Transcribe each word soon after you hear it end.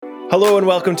Hello and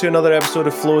welcome to another episode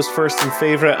of Flow's First and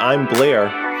Favourite. I'm Blair.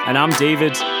 And I'm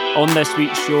David. On this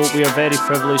week's show, we are very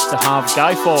privileged to have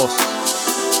Guy Foss.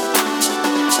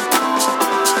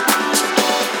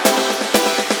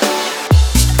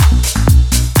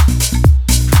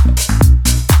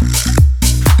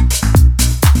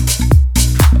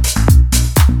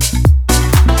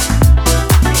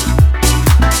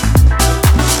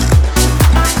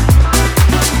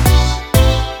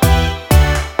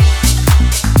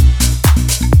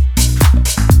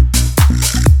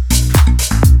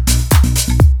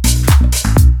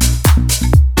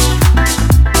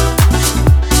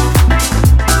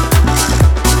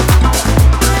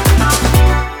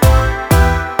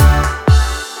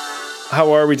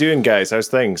 How are we doing, guys? How's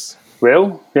things?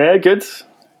 Well, yeah, good.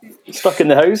 Stuck in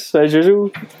the house, as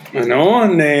usual. I know,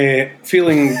 and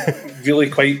feeling really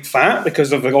quite fat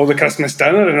because of all the Christmas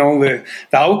dinner and all the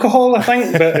alcohol, I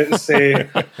think. But it's...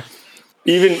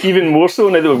 Even more so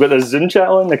now that we've got this Zoom chat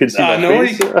on, I can see my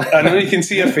face. I know you can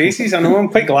see our faces. I know, I'm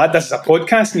quite glad this is a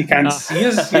podcast and you can't see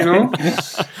us, you know.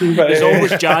 But it's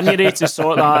always January to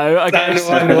sort that out, I guess.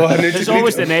 I know. It's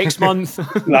always the next month.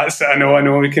 That's it, I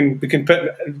know. We can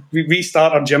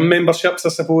restart our gym memberships, I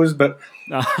suppose, but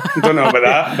I don't know about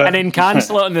that. But. And then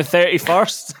cancel it on the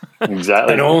 31st.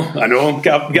 Exactly. I know.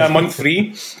 Get a month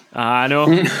free. I know.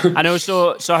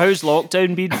 So how's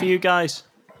lockdown been for you guys?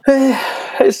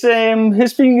 It's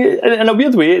been in a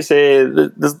weird way. It's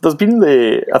there's been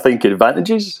I think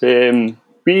advantages.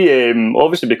 We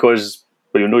obviously, because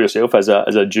you know yourself as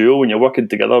a duo when you're working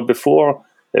together. Before,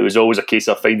 it was always a case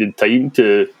of finding time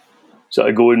to sort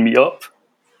of go and meet up.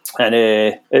 And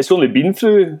it's only been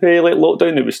through like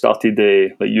lockdown that we started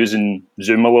like using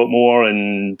Zoom a lot more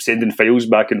and sending files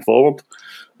back and forward.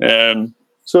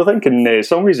 So I think in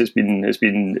some ways it's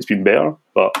been better,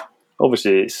 but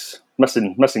obviously it's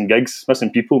missing gigs, missing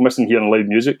people, missing hearing live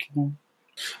music.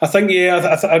 I think,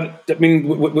 I mean,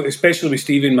 especially with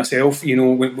Stevie and myself, you know,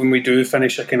 when we do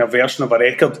finish a kind of version of a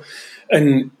record,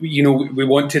 and you know, we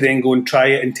want to then go and try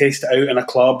it and test it out in a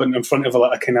club and in front of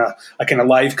a kind of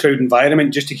live crowd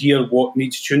environment, just to hear what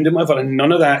needs tuned and whatever. And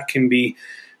none of that can be,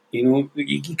 you know,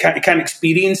 you can't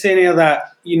experience any of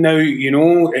that. You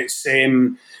know, it's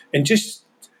and just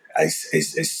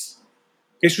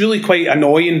it's really quite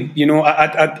annoying, you know.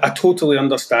 I totally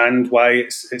understand why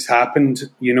it's happened,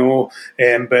 you know.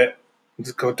 But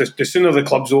God, the sooner the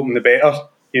clubs open, the better,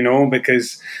 you know,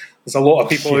 because there's a lot of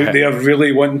people out there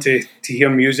really wanting to hear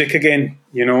music again,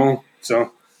 you know.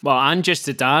 So. Well, and just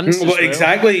to dance. Well,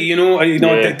 exactly. You know,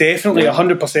 definitely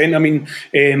 100%. I mean,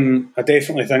 I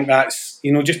definitely think that's,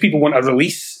 you know, just people want a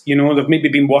release. You know, they've maybe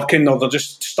been working or they're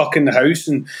just stuck in the house,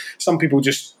 and some people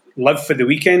just live for the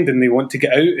weekend and they want to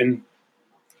get out and,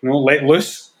 you know, let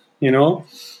loose, you know.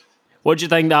 What do you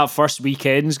think that first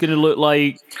weekend's going to look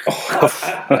like?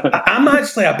 I'm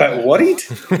actually a bit worried,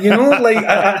 you know. Like,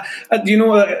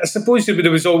 I suppose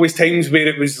there was always times where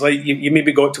it was like you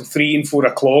maybe got till 3 and 4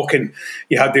 o'clock and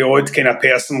you had the odd kind of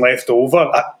person left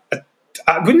over. It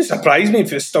wouldn't surprise me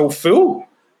if it's still full.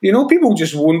 You know, people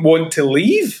just won't want to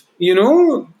leave, you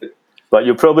know. But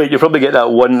you'll probably get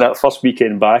that first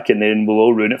weekend back, and then we'll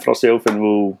all ruin it for ourselves, and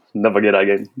we'll never get it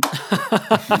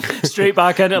again. Straight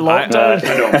back into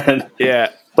lockdown. Yeah,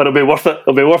 but it'll be worth it.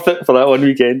 It'll be worth it for that one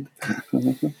weekend.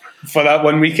 For that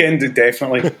one weekend,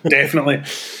 definitely.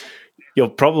 You'll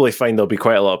probably find there'll be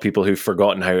quite a lot of people who've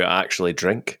forgotten how to actually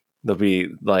drink. They'll be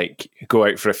like, go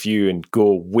out for a few and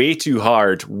go way too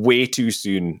hard, way too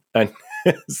soon, and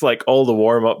it's like all the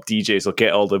warm up DJs will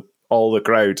get all the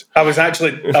crowd. I was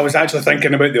actually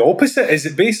thinking about the opposite. Is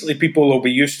it basically people will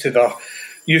be used to their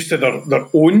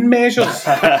own measures,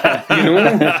 you know?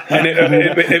 And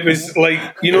it was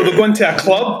like, you know, they'll go into a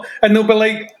club and they'll be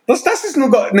like, this has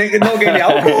not got any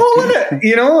alcohol in it,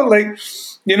 you know? Like,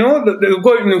 you know, they'll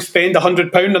go out and they'll spend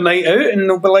 £100 a night out and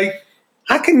they'll be like,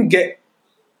 I can get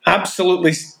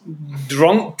absolutely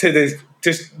drunk to the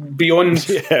just beyond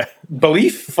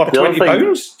belief for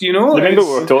 £20, you know. Remember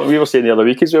we were saying the other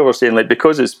week as well. We were saying like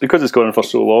because it's gone on for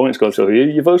so long, it's gone so here.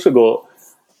 You've also got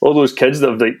all those kids that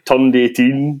have like turned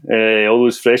 18, all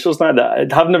those freshers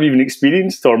that have never even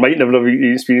experienced or might never have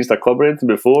experienced a club or anything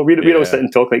before. We're all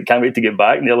sitting talking like, can't wait to get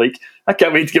back, and they're like, I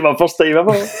can't wait to get my first time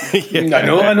ever. I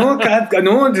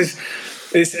know.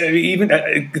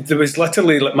 There was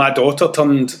literally like my daughter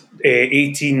turned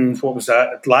 18. What was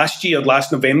that? Last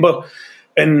November.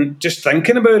 And just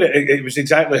thinking about it, it was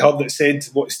exactly her that said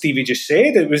what Stevie just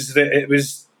said. It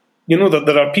was you know, that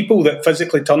there are people that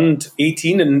physically turned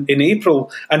 18 in April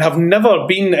and have never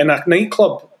been in a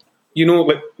nightclub. You know,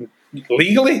 like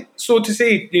legally, so to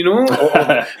say, or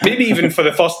maybe even for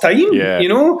the first time,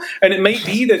 and it might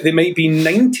be that they might be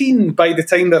 19 by the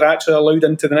time they're actually allowed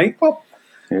into the nightclub.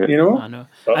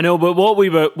 I know, but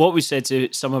what we said to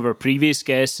some of our previous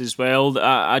guests as well,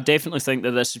 I definitely think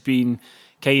that this has been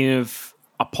kind of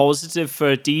a positive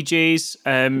for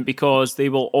DJs because they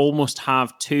will almost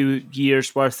have 2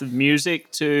 years worth of music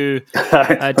to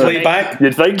play back.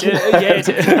 You'd think,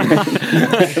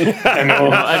 I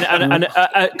know, and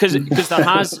because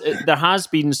there has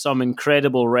been some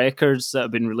incredible records that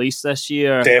have been released this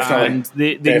year, and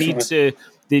they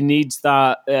need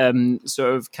that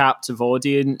sort of captive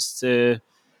audience to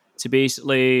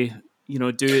basically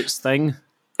do its thing.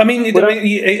 I mean,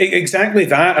 exactly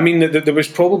that. I mean, there was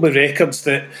probably records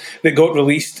that got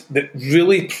released that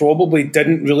really probably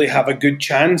didn't really have a good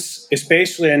chance,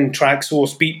 especially in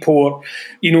Traxsource, Beatport,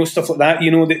 stuff like that.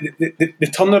 The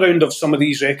turnaround of some of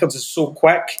these records is so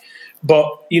quick,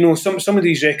 but some of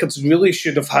these records really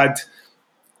should have had,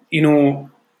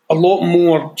 a lot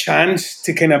more chance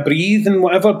to kind of breathe and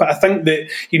whatever. But I think that,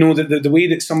 the way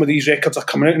that some of these records are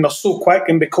coming out, and they're so quick,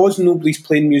 and because nobody's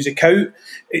playing music out,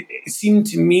 it seemed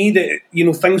to me that,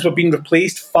 things were being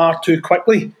replaced far too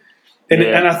quickly.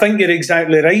 And I think you're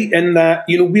exactly right in that,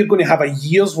 we're going to have a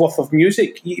year's worth of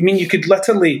music. I mean, you could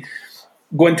literally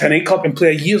go into a nightclub and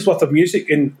play a year's worth of music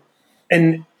and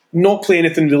not play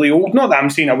anything really old. Not that I'm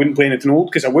saying I wouldn't play anything old,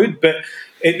 because I would, but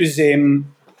it was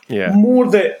more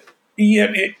that...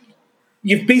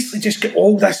 you've basically just got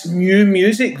all this new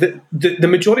music that the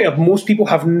majority of most people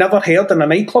have never heard in a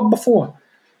nightclub before,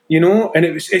 and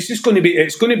it's going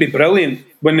to be brilliant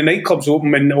when the nightclub's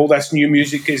open and all this new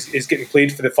music is getting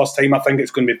played for the first time. I think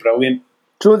it's going to be brilliant.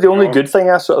 Do you know the only good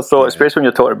thing I sort of thought, especially when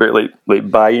you're talking about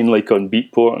like buying like on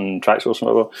Beatport and Traxsource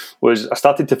and whatever, was I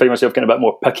started to find myself getting a bit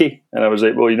more picky, and I was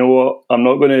like, well, you know what, I'm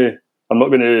not gonna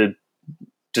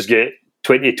just get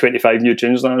 20, 25 new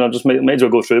tunes now. I just might as well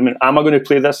go through them. And am I going to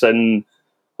play this in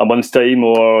a month's time,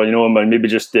 or maybe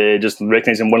just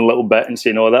recognising one little bit and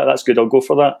saying, "Oh, that's good. I'll go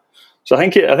for that." So I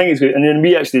think it's good. And then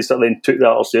we actually sort of then took that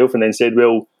ourselves and then said,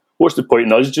 "Well, what's the point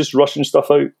in us just rushing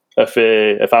stuff out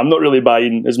if I'm not really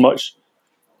buying as much?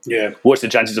 Yeah, what's the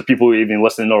chances of people even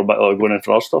listening or going in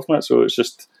for our stuff?" And so it's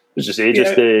just use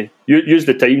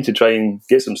the time to try and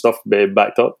get some stuff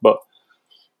backed up. But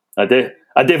I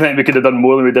definitely think we could have done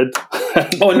more than we did.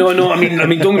 Oh no! I mean,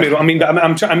 don't get me wrong.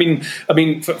 I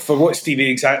mean, for what Stevie,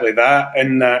 exactly that,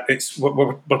 and it's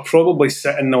we're probably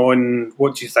sitting on,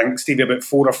 what do you think, Stevie, about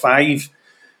 4 or 5,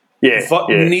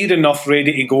 near enough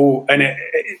ready to go. And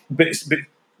but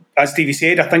as Stevie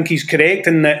said, I think he's correct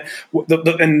in that.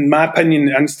 In my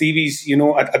opinion, and Stevie's,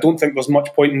 I don't think there's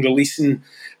much point in releasing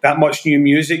that much new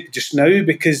music just now,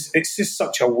 because it's just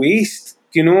such a waste.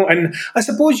 And I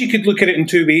suppose you could look at it in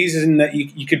 2 ways, in that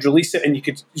you could release it and you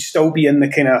could still be in the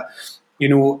kind of,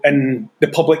 in the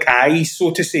public eye,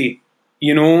 so to say,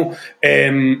 but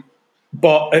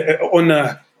on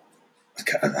a,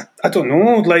 I don't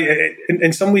know, like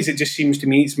in some ways it just seems to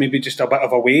me it's maybe just a bit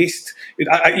of a waste.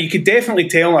 You could definitely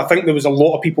tell, I think there was a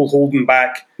lot of people holding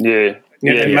back.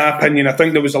 In my opinion, I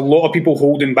think there was a lot of people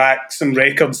holding back some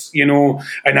records, and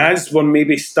as we're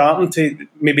maybe starting to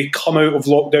maybe come out of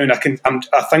lockdown, I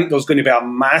think there's going to be a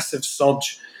massive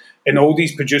surge in all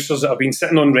these producers that have been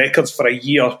sitting on records for a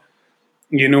year,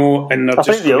 and they're I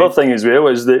think the other thing as well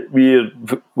is that we're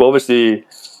obviously,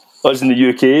 us in the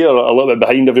UK are a little bit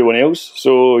behind everyone else,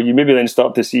 so you maybe then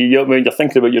start to see, when you're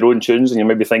thinking about your own tunes and you're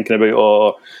maybe thinking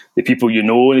about the people and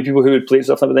the people who would play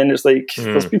stuff, but then it's like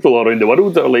there's people around the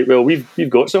world that are like, well, we've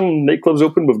got some nightclubs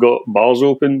open, we've got bars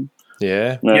open.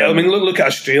 Yeah. I mean, look at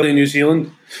Australia, New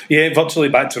Zealand. Yeah, virtually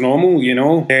back to normal,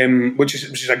 which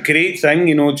is a great thing,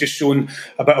 just showing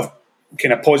a bit of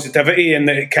kind of positivity, and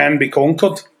that it can be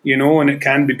conquered, and it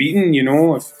can be beaten,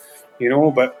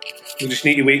 but we'll just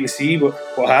need to wait and see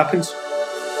what happens.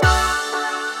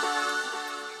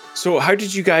 So how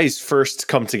did you guys first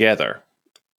come together?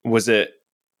 Was it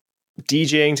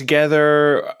DJing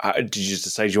together? Did you just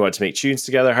decide you wanted to make tunes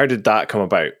together? How did that come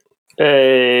about?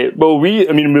 Well, we've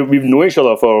known each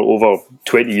other for over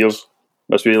 20 years.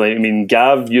 That's really,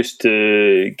 Gav was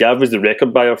the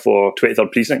record buyer for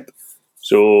 23rd Precinct.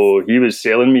 So he was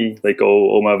selling me like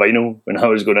all my vinyl when I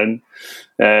was going in.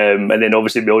 And then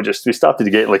obviously we started to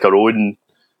get like our own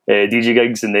DJ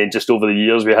gigs, and then just over the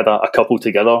years we had a couple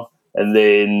together. And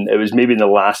then it was maybe in the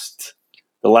last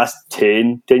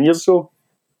 10 years or so,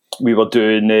 we were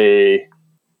doing a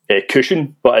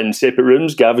Cushion, but in separate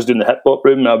rooms. Gav was doing the hip hop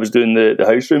room, and I was doing the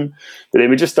house room. But then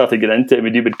we just started getting into it.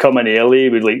 We'd come in early,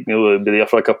 we'd be there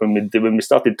for a couple, and when we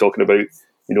started talking about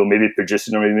maybe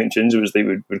producing or maybe making tunes, it was like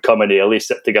we'd come in early,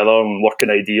 sit together and work on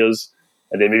ideas.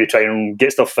 and then maybe try and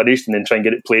get stuff finished, and then try and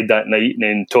get it played that night, and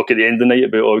then talk at the end of the night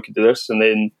about, we could do this, and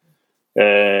then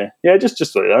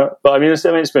just like that. But I mean,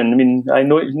 it's been. I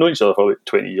know each other for about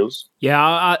 20 years.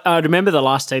 Yeah, I remember the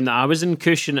last time that I was in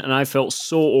Cushion, and I felt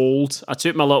so old. I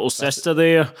took my little sister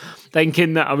there,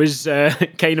 thinking that I was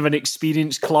kind of an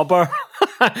experienced clubber,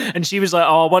 and she was like,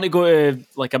 "Oh, I want to go to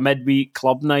like a midweek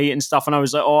club night and stuff." And I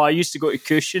was like, "Oh, I used to go to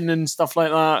Cushion and stuff like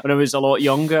that when I was a lot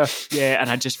younger." Yeah, and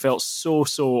I just felt so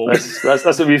old. That's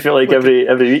what we feel like every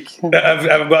week. That's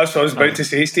what I was about to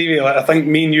say, Stevie. Like, I think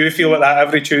me and you feel like that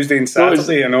every Tuesday and Saturday.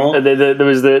 You know, there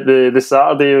was the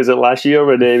Saturday, was it last year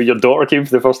when your daughter came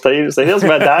for the first time? It's like, here's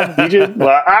my dad, DJ.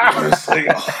 Like,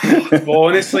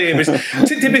 honestly, it was.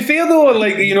 To be fair though,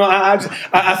 like, you know,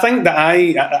 I think that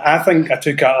I think I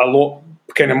took a lot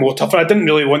kind of more tougher. I didn't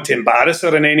really want to embarrass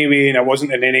her in any way, and I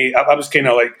wasn't in any. I was kind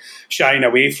of like shying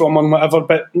away from her and whatever.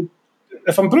 But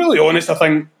if I'm brutally honest, I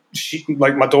think she,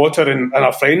 like my daughter and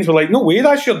her friends, were like, "No way,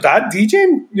 that's your dad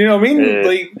DJing." You know what I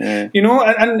mean? You know,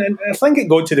 and I think it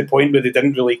got to the point where they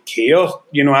didn't really care.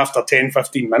 You know, after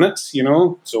 10-15 minutes, you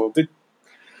know, so they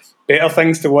better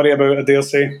things to worry about, I dare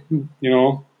say. You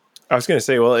know. I was going to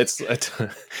say, well, if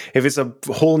it's a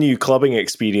whole new clubbing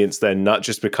experience, then that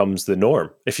just becomes the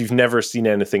norm. If you've never seen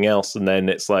anything else, and then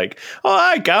it's like,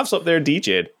 oh, Gav's up there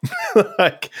DJing.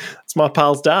 Like, it's my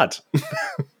pal's dad.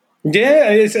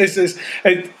 Yeah,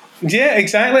 yeah,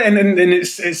 exactly, and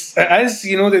it's as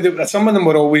you know, some of them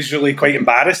were always really quite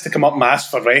embarrassed to come up and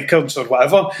ask for records or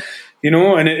whatever, you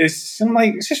know, and I'm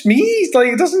like, it's just me. It's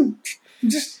like, it doesn't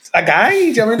just. A guy,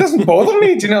 I mean, it doesn't bother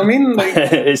me. Do you know what I mean? Like,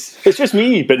 it's just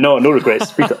me, but no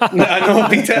requests. Peter. I know,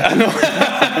 Peter.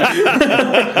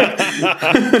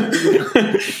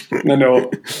 I know.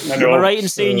 Am I right in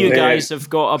saying you guys have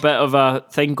got a bit of a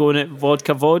thing going at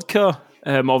Vodka?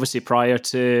 Obviously prior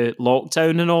to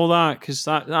lockdown and all that, because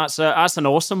that's an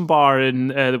awesome bar in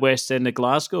the West End of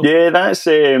Glasgow. Yeah, that's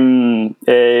been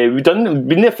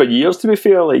there for years, to be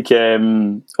fair. Like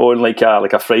on like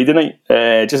a Friday night.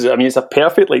 It's a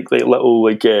perfect like little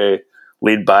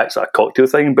laid back sort of cocktail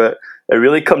thing, but it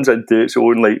really comes into its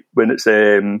own like when it's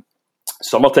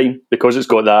summertime, because it's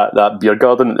got that beer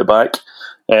garden at the back.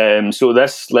 So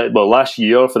this last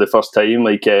year for the first time,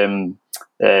 like.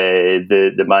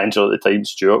 The manager at the time,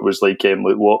 Stuart, was like,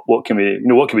 what can we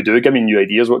do? Give me new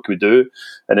ideas. What can we do?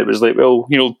 And it was like, well,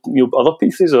 other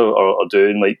pieces are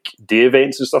doing like day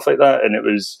events and stuff like that. And it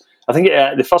was, I think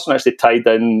the first one actually tied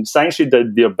in. Sanctuary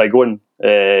did their big one.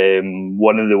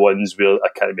 One of the ones where I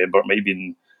can't remember, it might have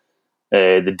been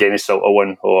the Dennis Silter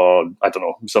one, or I don't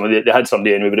know. They had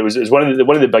somebody anyway, but it was one of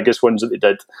the biggest ones that they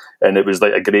did, and it was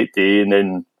like a great day. And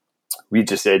then we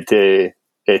just said to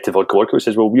Vodka Vodka,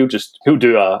 says, well, we'll do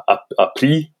a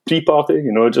pre-party,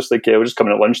 you know, just like we'll just come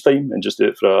in at lunchtime and just do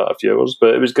it for a few hours.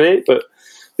 But it was great. But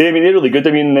they're really good.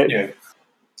 I mean, yeah,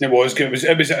 it was good.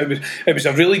 It was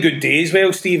a really good day as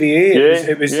well, Stevie.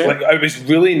 It was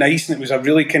really nice, and it was a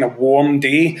really kind of warm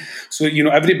day. So, you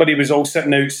know, everybody was all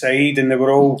sitting outside, and they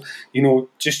were all, you know,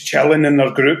 just chilling in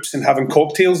their groups and having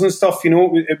cocktails and stuff. You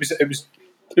know, it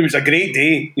was a great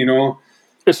day. You know.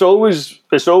 It's always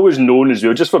known as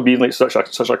well, just for being like such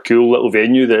a cool little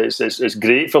venue, that it's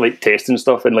great for like testing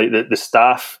stuff, and like the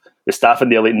staff in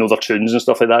there like know their tunes and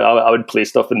stuff like that. I would play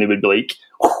stuff and they would be like,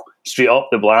 oh, straight up,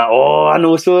 they'd be like, oh, I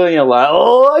know so, and you're like,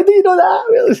 oh, I didn't know that.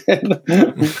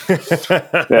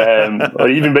 Or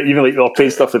even like they'll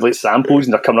play stuff with like samples,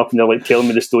 and they're coming up and they're like telling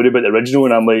me the story about the original,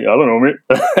 and I'm like, I don't know, mate.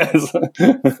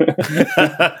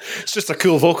 It's just a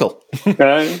cool vocal. But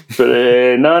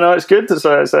no, it's good. It's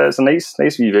a nice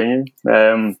wee venue.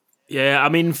 Yeah, I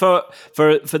mean, for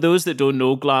those that don't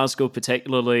know Glasgow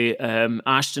particularly,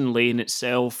 Ashton Lane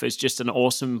itself is just an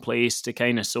awesome place to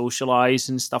kind of socialise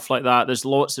and stuff like that. There's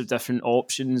lots of different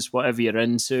options, whatever you're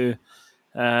into.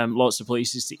 Lots of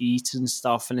places to eat and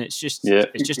stuff, and it's just a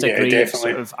great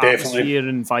sort of atmosphere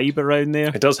and vibe around there.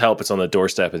 It does help. It's on the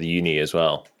doorstep of the uni as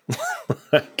well.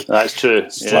 That's true.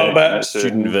 A little bit.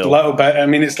 Studentville. A little bit. I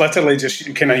mean, it's literally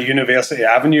just kind of University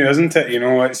Avenue, isn't it? You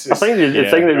know, I think the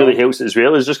thing that really helps as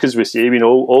well is just because we say, you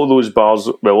know, all those bars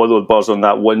on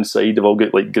that one side have all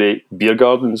got like great beer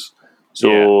gardens,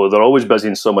 so they're always busy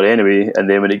in summer anyway. And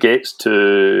then when it gets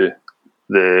to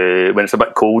when it's a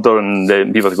bit colder and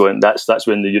then people are going, that's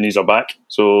when the unis are back.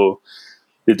 So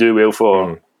they do well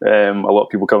for a lot of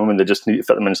people coming when they just need to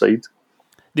fit them inside.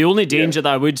 The only danger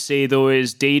that I would say, though,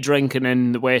 is day drinking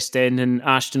in the West End and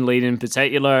Ashton Lane in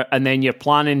particular, and then you're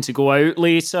planning to go out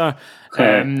later. It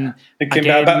can be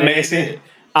a bit messy.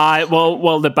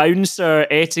 Well, the bouncer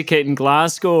etiquette in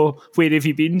Glasgow. Where have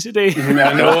you been today?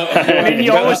 I know. I mean,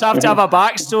 you always have to have a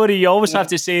backstory. You always have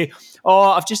to say,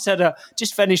 "Oh, I've just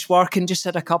finished work and just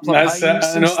had a couple of pints."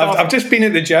 I know. I've just been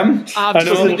at the gym. I've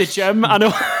just been at the gym. I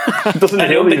know. Doesn't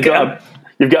help.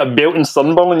 You've got a belt and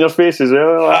sunburn on your face as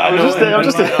well. I know,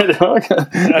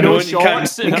 no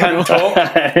shorts. You can't talk.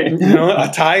 A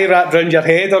tie wrapped around your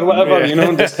head or whatever. I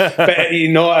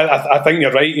think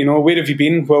you're right. Where have you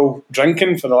been? Well,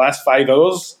 drinking for the last 5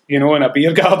 hours. In a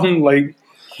beer garden, I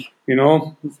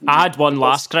had one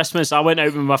last Christmas. I went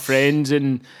out with my friends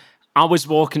and I was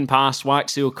walking past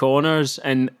Waxy O'Connor's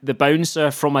and the bouncer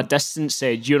from a distance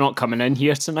said, "You're not coming in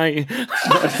here tonight." and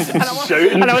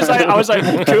I was like,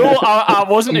 cool. I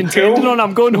wasn't intending on.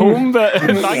 I'm going home, but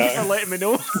thank you for letting me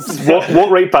know.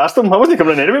 Walk right past him. I wasn't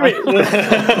coming in anyway, mate.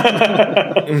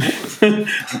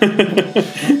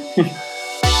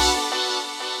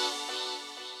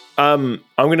 I'm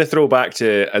going to throw back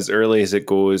to as early as it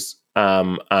goes,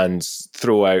 and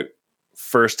throw out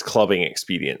first clubbing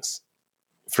experience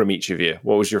from each of you.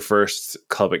 What was your first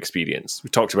club experience? We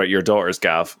talked about your daughters,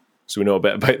 Gav, so we know a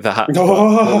bit about that.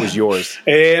 What was yours?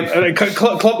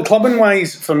 Clubbing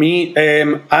wise, for me,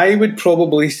 I would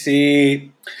probably say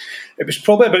it was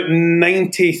probably about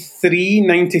 93,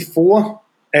 94,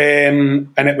 and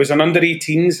it was an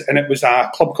under-18s, and it was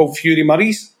a club called Fury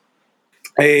Murray's,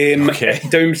 down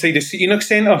beside the Enoch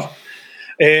Centre.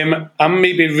 I'm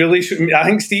maybe really. I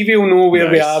think Stevie will know where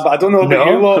we are, but I don't know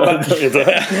about you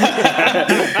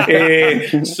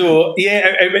lot. So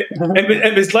yeah,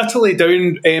 it was literally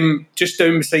down, just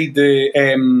down beside the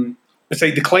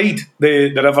Clyde,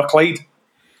 the River Clyde,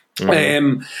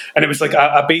 and it was like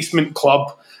a basement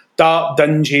club, dark,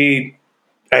 dingy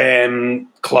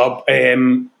club.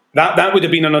 That would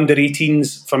have been an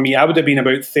under-18s for me. I would have been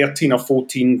about 13 or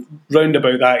 14, round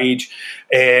about that age.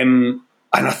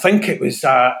 And I think it was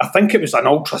an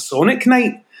ultrasonic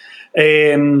night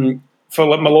for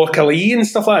like Malorca Lee and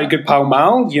stuff like that, good pal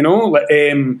Mal, but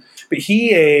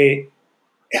he, I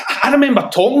remember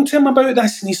talking to him about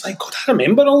this, and he's like, "God, I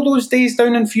remember all those days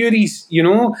down in Fury's,"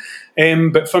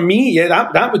 But for me,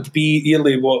 that would be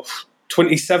nearly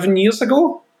 27 years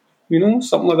ago,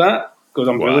 something like that. Because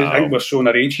I think we're showing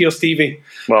our age here, Stevie.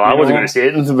 Well, I wasn't going to say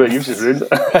anything, but you've just ruined it.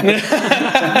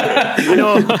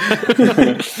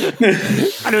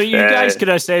 I know you guys could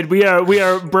have said we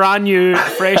are brand new,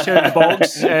 fresh out the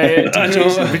box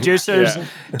DJs and producers,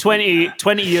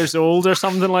 20 years old or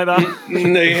something like that.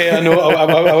 Yeah, I know.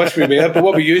 I wish we were. But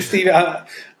what about you, Stevie?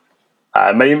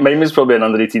 Mine was probably an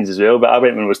under-18s as well, but I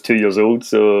went when I was 2 years old,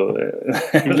 so...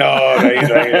 No,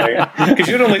 right. Because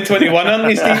you're only 21, aren't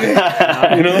you, Stevie?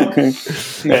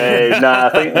 I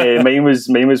think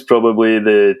mine was probably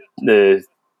the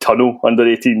Tunnel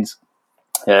under-18s.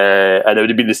 And it would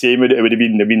have been the same. It would have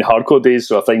been hardcore days,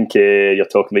 so I think you're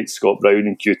talking like Scott Brown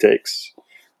and Q-Tex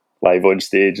live on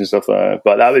stage and stuff like that.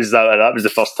 But that was the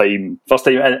first time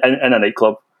in a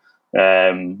nightclub.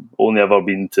 Only ever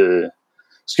been to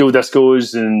school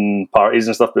discos and parties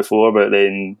and stuff before, but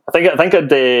then I think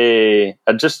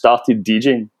I'd just started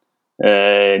DJing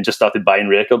and just started buying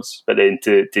records, but then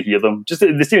to hear them, just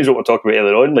the same as what we're talking about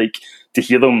earlier on, like to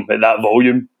hear them at that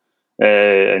volume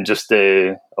and just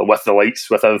with the lights,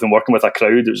 with everything working with a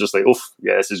crowd, it was just like, oh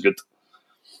yeah, this is good.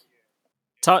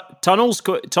 Tunnel's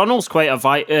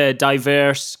quite a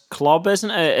diverse club,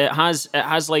 isn't it? It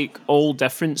has like all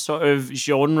different sort of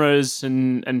genres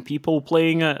and people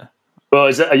playing it. Well,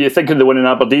 are you thinking the one in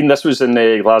Aberdeen? This was in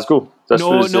Glasgow.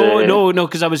 No.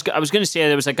 Because I was going to say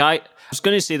there was a guy. I was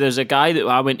going to say there's a guy that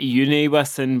I went to uni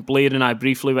with, and Blair and I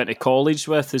briefly went to college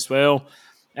with as well.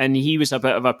 And he was a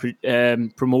bit of a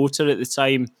promoter at the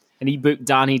time, and he booked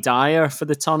Danny Dyer for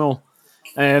the Tunnel.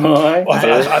 I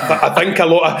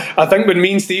think when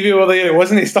me and Stevie were there, it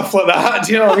wasn't stuff like that.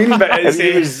 Do you know what I mean? But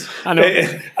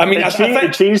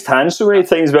it changed hands so many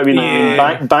things. But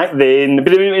back then,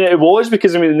 but it was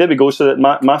because there we go. So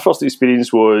that my first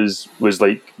experience was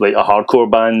like a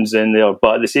hardcore bands in there.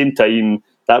 But at the same time,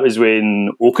 that was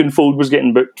when Oakenfold was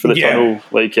getting booked for the Tunnel.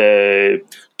 Like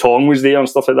Tong was there and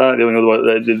stuff like that. They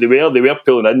were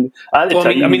pulling in at the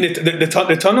time. I mean,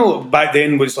 the Tunnel back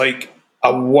then was like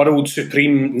a world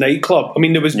supreme nightclub. I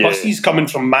mean, there was buses coming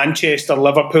from Manchester,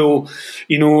 Liverpool,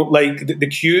 like the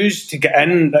queues to get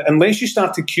in, unless you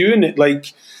started queuing at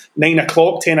like 9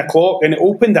 o'clock, 10 o'clock, and it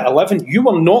opened at 11, you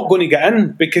were not going to get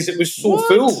in because it was so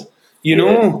full,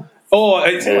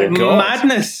 it's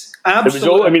madness.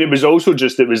 Absolutely. It was also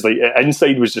just, it was like,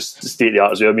 inside was just state of the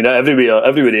art as well. I mean,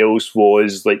 everywhere else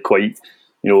was like quite,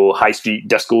 high street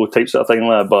disco type sort of thing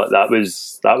like that, but that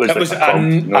was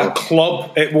a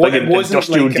club. It wasn't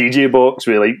industrial like DJ box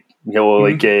with like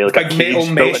like a metal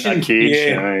meshing,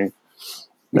 cage.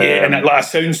 And like a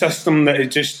sound system that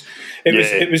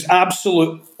it was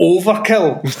absolute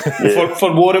overkill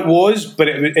for what it was, but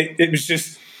it was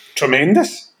just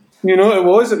tremendous.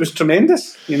 It was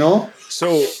tremendous.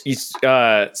 So,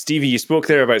 Stevie, you spoke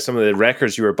there about some of the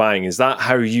records you were buying. Is that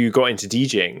how you got into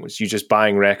DJing? Was you just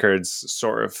buying records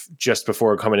sort of just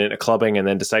before coming into clubbing and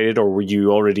then decided, or were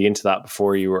you already into that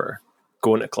before you were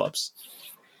going to clubs?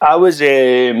 I was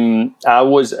in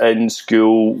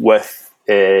school with,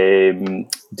 do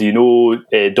you know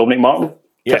Dominic Martin?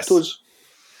 Yes. Tiptoes?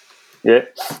 Yeah,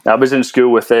 I was in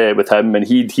school with him, and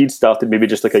he'd started maybe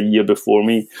just like a year before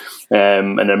me.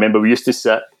 And I remember we used to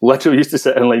sit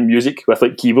and like music with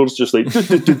like keyboards, just like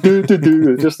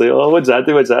just like, oh, what's that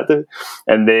do?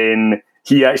 And then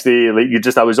he actually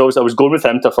I was going with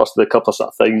him to first a couple of sort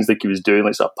of things like he was doing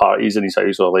like sort of parties in his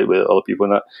house or like with other people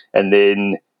and that. And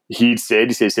then he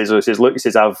says, look,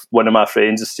 I've one of my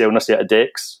friends is selling a set of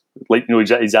decks, like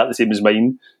exactly the same as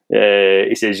mine.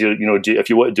 He says, if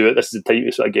you want to do it, this is the time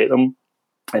to sort of get them.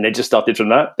 And it just started from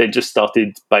that. They just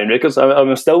started buying records.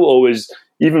 I'm still always,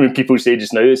 even when people say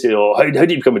just now, they say, oh, how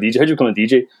do you become a DJ? How do you become a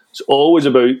DJ? It's always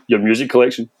about your music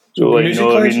collection. So, like,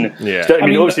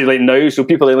 obviously, like now, so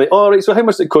people are like, oh, right, so how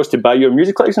much does it cost to buy your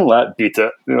music collection? Like, beat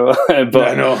it,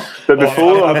 But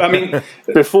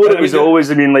before it was always,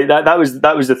 like that was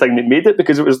the thing that made it,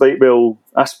 because it was like, well,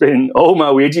 I spent all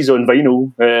my wages on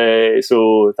vinyl,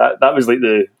 so that was like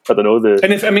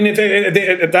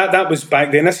that was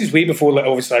back then. This is way before, like,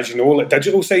 obviously, as you know, like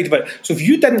digital side of it. So if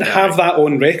you didn't have that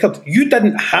on record, you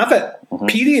didn't have it.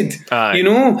 Period.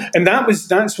 And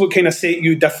that's what kind of set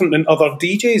you different than other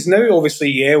DJs. Now,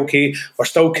 obviously, we're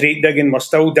still crate digging, we're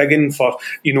still digging for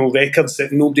records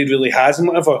that nobody really has and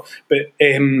whatever. But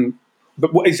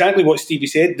exactly what Stevie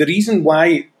said, the reason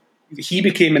why he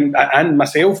became and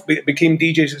myself became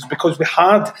DJs is because we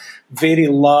had very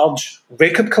large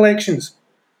record collections.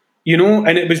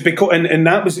 And it was because, and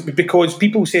that was because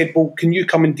people said, well, can you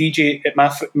come and DJ at my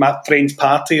friend's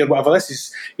party or whatever? This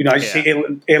is, as you say,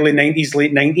 early 90s,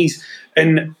 late 90s.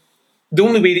 And the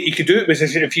only way that you could do it was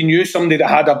if you knew somebody that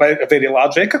had a very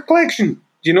large record collection,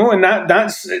 and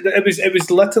it was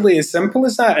literally as simple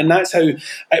as that. And that's how,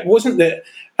 it wasn't that,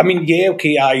 I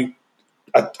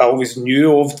always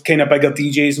knew of kind of bigger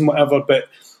DJs and whatever, but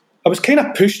I was kind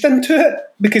of pushed into it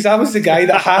because I was the guy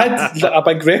that had a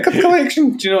big record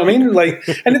collection. Do you know what I mean? Like,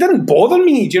 and it didn't bother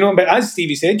me. Do you know? But as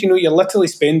Stevie said, you're literally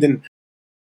spending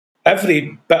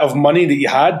every bit of money that you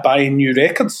had buying new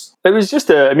records. It was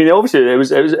just obviously it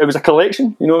was a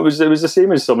collection. It was the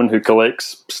same as someone who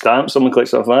collects stamps. Someone collects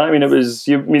stuff like that.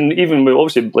 Even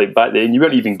obviously like back then, you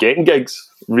weren't even getting gigs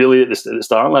really at the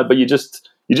start, like, but you just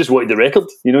wanted the record.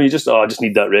 I just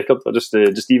need that record. I just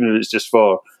even if it's just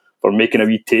for making a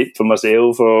wee tape for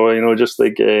myself, or just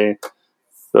like,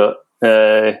 but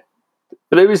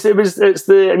this is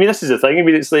the thing.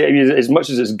 It's like, as much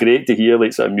as it's great to hear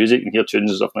like sort of music and hear tunes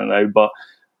and stuff like that now, but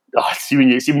see when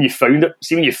you found it,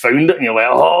 and you're like,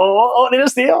 oh,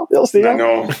 there's there. I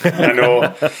know.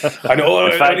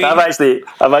 In fact,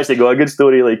 I've actually got a good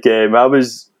story. Like, I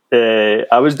was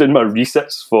doing my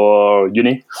resits for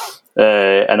uni,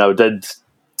 and I think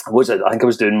I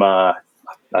was doing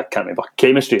I can't remember,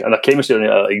 chemistry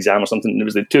exam or something. It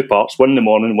was like 2 parts, one in the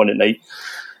morning, one at night,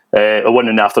 or one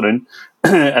in the afternoon.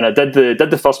 And I did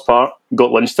the first part,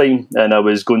 got lunchtime, and I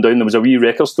was going down. There was a wee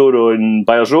record store on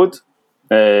Byers Road,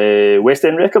 West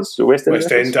End Records. West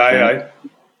End, aye.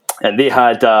 And they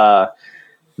had a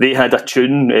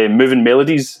tune, Moving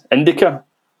Melodies, Indica.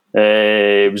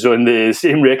 It was on the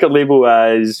same record label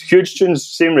as Huge Tunes,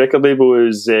 same record label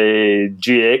as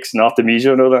GX and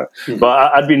Artemisia and all that. Mm-hmm.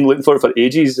 But I'd been looking for it for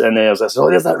ages, and I was like, oh,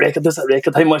 there's that record.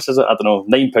 How much is it? I don't know,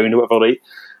 £9 or whatever, right?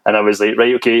 And I was like,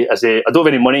 right, okay. I say, I don't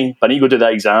have any money, but I need to go do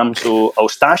that exam, so I'll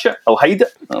stash it, I'll hide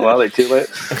it.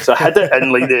 So I hid it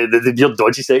in like the weird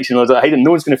dodgy section. I was like,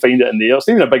 no one's going to find it in there. It's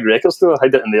not even a big record store. I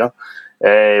hid it in there.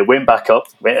 Went back up,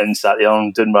 went in, sat there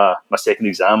and doing my second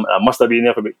exam. I must have been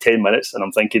there for about 10 minutes, and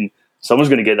I'm thinking, someone's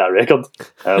going to get that record.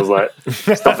 And I was like,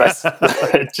 stop this.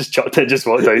 Just chucked it, just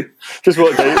walked out. Went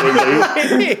out,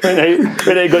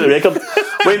 got the record.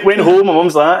 Went home, my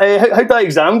mum's like, hey, how'd that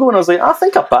exam go? And I was like, I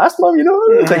think I passed, Mum,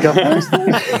 I think I passed.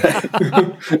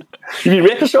 You been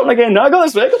record shopping again? No, I got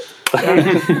this record.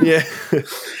 Yeah.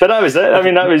 But that was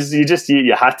it.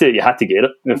 You had to get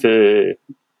it.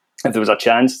 If there was a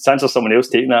chance of someone else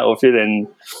taking that off you, then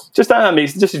just that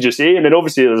makes, just as you say. And then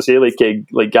obviously, as I say,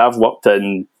 like Gav worked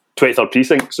in 23rd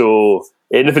Precinct, so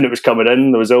anything that was coming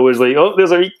in, there was always like, oh,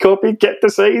 there's a wee copy kicked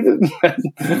aside.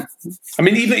 I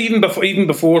mean, even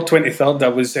before 23rd,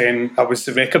 I was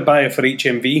the record buyer for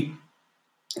HMV.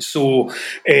 So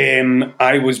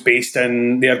I was based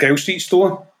in the Argyle Street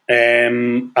store.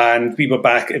 And we were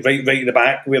back right at the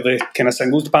back where the kind of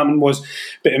singles department was.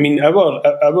 But I mean, our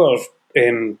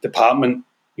department,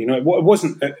 you know, it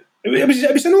wasn't.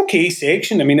 It was an okay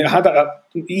section. I mean, it had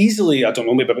easily, I don't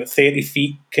know, maybe about 30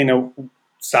 feet kind of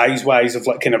size wise of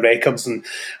like kind of records and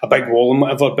a big wall and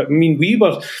whatever. But I mean, me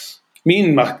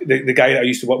and the guy that I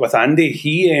used to work with,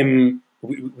 Andy,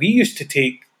 we used to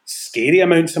take scary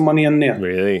amounts of money in there.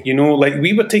 Really? You know, like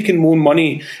we were taking more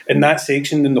money in that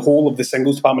section than the whole of the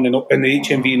singles department in the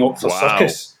HMV in Oxford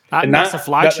Circus. That's the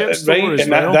flagship store, right? As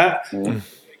well.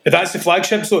 That's the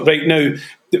flagship store. Right now,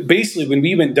 basically, when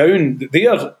we went down,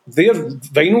 their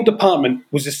vinyl department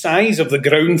was the size of the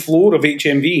ground floor of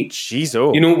HMV. Jeez,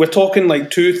 oh. You know, we're talking like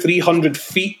 200-300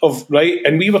 feet of, right?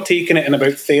 And we were taking it in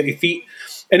about 30 feet.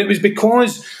 And it was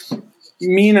because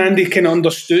me and Andy kind of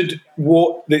understood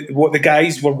what the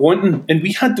guys were wanting, and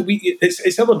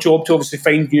it's our job to obviously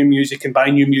find new music and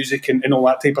buy new music and all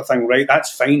that type of thing, right?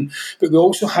 That's fine, but we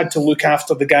also had to look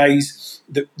after the guys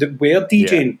that were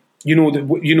DJing. Yeah.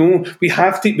 We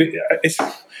have to.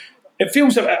 I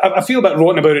feel a bit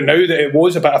rotten about it now that it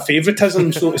was a bit of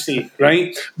favouritism, so to say,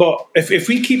 right? But if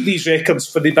we keep these records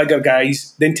for the bigger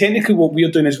guys, then technically what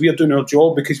we're doing is we're doing our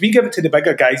job, because we give it to the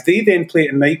bigger guys, they then play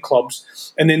it in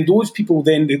nightclubs, and then those people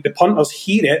then, the punters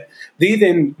hear it, they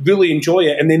then really enjoy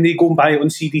it, and then they go and buy it on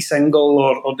CD single,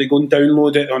 or they go and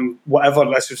download it on whatever.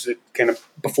 This was kind of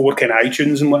before kind of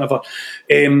iTunes and whatever.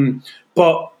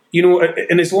 But, you know,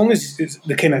 and as long as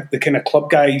the kind of club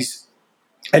guys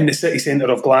in the city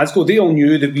centre of Glasgow, they all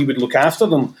knew that we would look after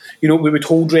them. You know, we would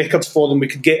hold records for them. We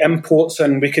could get imports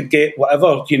in, we could get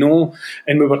whatever, you know,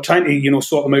 and we were trying to, you know,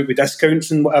 sort them out with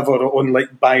discounts and whatever on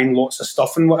like buying lots of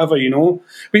stuff and whatever, you know.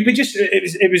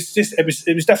 It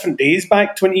was different days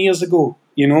back 20 years ago,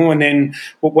 you know. And then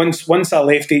once I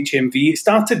left HMV,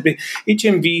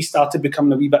 HMV started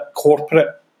becoming a wee bit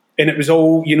corporate. And it was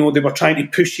all, you know, they were trying to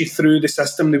push you through the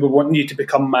system. They were wanting you to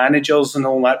become managers and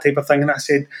all that type of thing. And I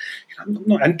said, I'm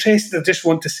not interested. I just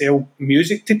want to sell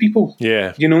music to people.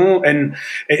 Yeah. You know, and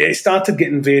it started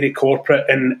getting very corporate.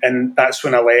 And that's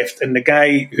when I left. And the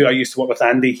guy who I used to work with,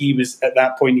 Andy, he was, at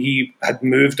that point, he had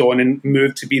moved on and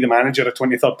moved to be the manager of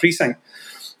 23rd Precinct.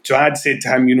 So I had said to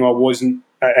him, you know, I wasn't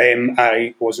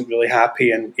really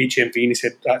happy in HMV. And he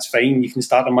said, that's fine. You can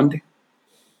start on Monday.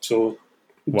 So...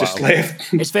 Wow. Just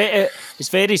left. It's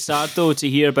very sad though to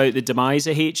hear about the demise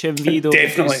of HMV though.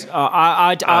 Definitely.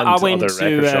 I went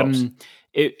to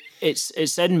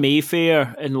it's in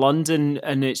Mayfair in London,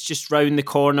 and it's just round the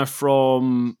corner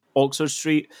from Oxford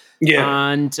Street. Yeah.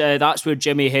 And that's where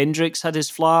Jimi Hendrix had his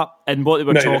flat. And what they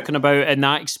were talking about in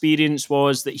that experience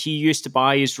was that he used to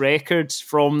buy his records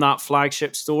from that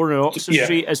flagship store in Oxford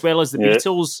Street, as well as the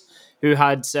Beatles, who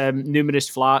had numerous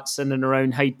flats in and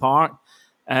around Hyde Park.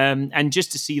 And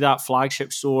just to see that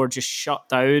flagship store just shut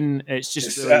down, it's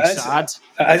just really sad.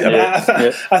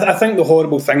 I think the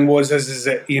horrible thing is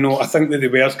that, you know, I think that they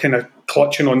were kind of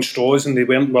clutching on straws and they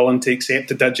weren't willing to accept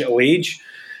the digital age,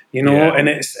 you know. And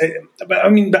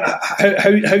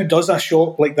how does a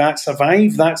shop like that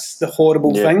survive? That's the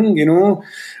horrible thing, you know.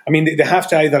 I mean, they have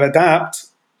to either adapt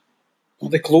or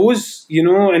they close, you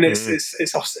know. And it's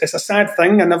a sad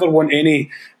thing. I never want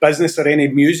any business or any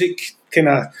music kind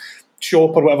of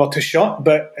shop or whatever to shut,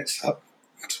 but it's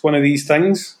one of these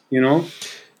things, you know.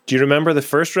 Do you remember the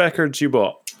first records you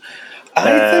bought?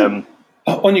 On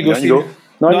you go, Steve.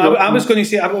 I was going to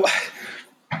say,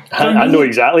 I know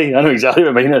exactly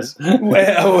what mine is.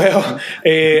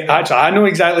 Actually, I know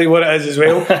exactly what it is as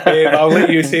well. But I'll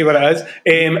let you say what it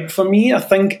is. For me, I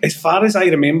think, as far as I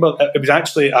remember, it was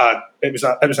actually it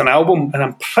was an album, and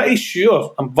I'm pretty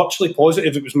sure, I'm virtually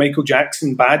positive it was Michael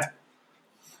Jackson, Bad.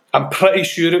 I'm pretty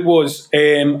sure it was.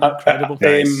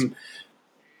 Nice.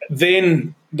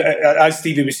 Then, as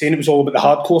Stevie was saying, it was all about the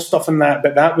hardcore stuff and that.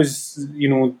 But that was, you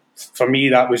know, for me,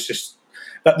 that was just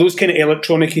that those kind of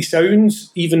electronic-y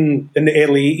sounds, even in the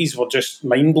early 80s, were just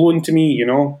mind blowing to me, you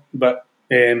know. But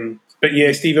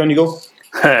yeah, Stevie, on you go.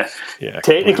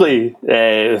 Technically,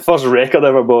 the first record I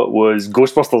ever bought was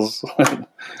Ghostbusters.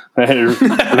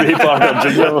 Ray Parker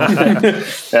Jr.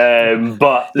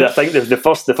 But I think the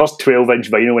first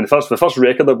 12-inch vinyl, and the first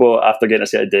record I bought after getting a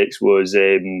set of decks was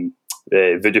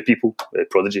Voodoo People,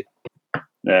 Prodigy.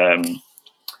 And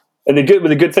the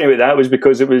good thing about that was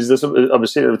because it was this. I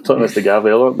was talking this to Gav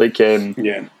earlier, like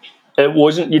it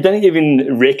wasn't. You didn't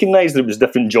even recognise that it was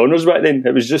different genres back then.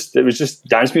 It was just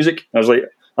dance music. I was like,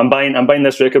 I'm buying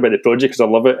this record by The Prodigy because I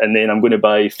love it, and then I'm going to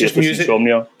buy Faithless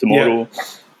Insomnia tomorrow,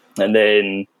 and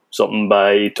then something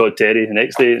by Todd Terry the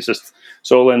next day. It's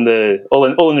all in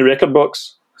the record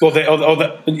box.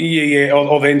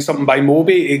 or then something by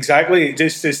Moby. Exactly.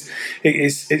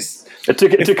 It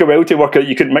took a while to work out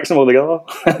you couldn't mix them all together.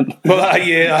 Well,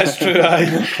 yeah, that's true.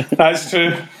 That's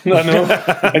true. I know.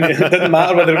 And it didn't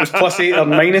matter whether it was +8 or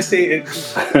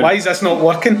 -8. Why is this not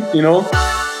working? You know.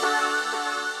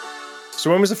 So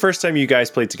when was the first time you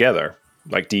guys played together,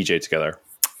 like DJ together,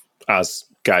 as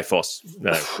Guy Foss?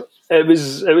 No. It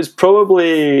was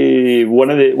probably one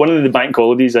of the bank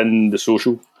holidays in the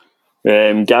Social.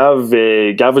 Gav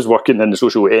was working in the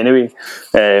Social anyway,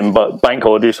 but bank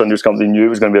holiday Sundays Company knew it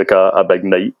was going to be like a big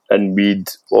night, and we'd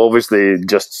obviously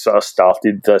just sort of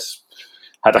started this.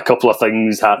 Had a couple of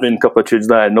things happening, a couple of tunes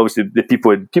that, and obviously the people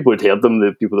had heard them,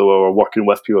 the people that we were working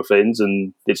with, people friends,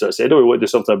 and they sort of said, "Oh, we want to do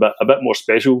something a bit more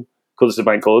special because it's a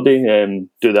bank holiday,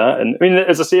 do that." And I mean,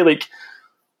 as I say, like,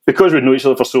 because we've known each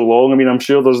other for so long, I mean, I'm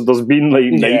sure there's been like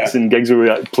nights and gigs where we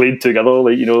played together,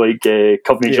 like, you know, like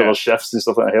covering each other's shifts and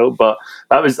stuff like that. But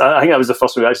I think that was the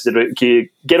first one we actually said, right, okay,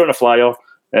 get on a flyer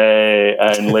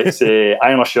and let's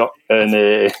iron a shirt and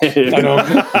get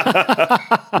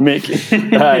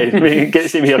the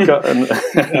same haircut.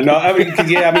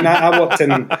 I worked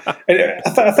in.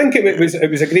 I think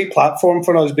it was a great platform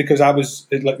for us because I was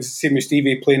like the same with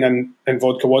Stevie playing in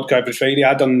Vodka Wodka every Friday.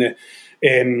 I done the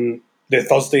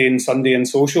Thursday and Sunday and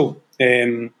Social,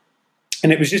 and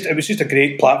it was just a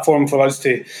great platform for us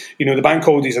to, you know, the bank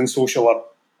holidays and Social are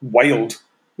wild,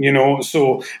 you know,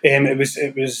 so it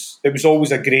was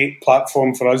always a great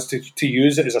platform for us to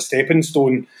use it as a stepping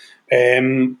stone,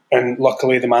 and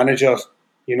luckily the manager,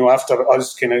 you know, after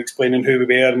us kind of explaining who we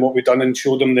were and what we'd done and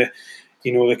showed them the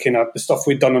kind of the stuff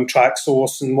we'd done on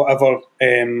Traxsource and whatever,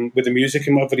 with the music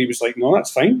and whatever, he was like, no,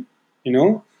 that's fine, you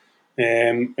know,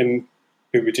 and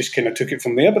we just kind of took it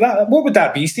from there. But what would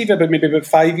that be, Steve? Maybe about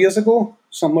 5 years ago,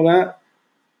 something like that.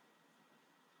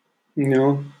 You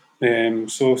know,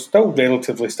 so still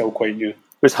quite new.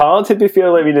 It was hard, to be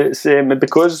fair. I mean, it's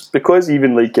because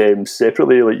even like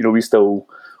separately, like, you know, we still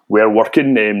were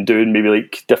working, doing maybe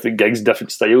like different gigs,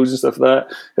 different styles and stuff like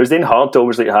that. It was then hard to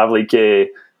always like have like you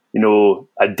know,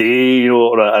 a day, you know,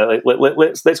 or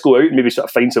let's go out and maybe sort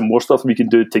of find some more stuff we can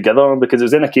do together, because it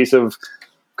was then a case of,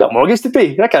 got mortgage to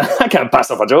pay. I can't pass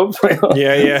up a job.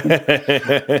 Yeah.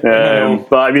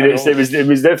 But I mean, it was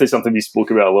definitely something we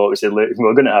spoke about a lot. We said, look,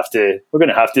 we're going to have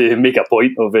to make a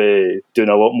point of doing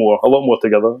a lot more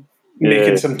together,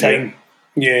 making some time.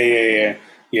 Yeah,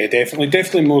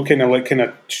 definitely more kind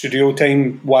of studio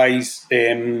time wise.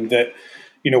 That,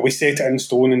 you know, we set it in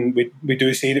stone, and we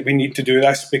do say that we need to do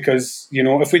this because, you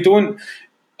know, if we don't,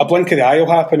 a blink of the eye will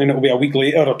happen, and it'll be a week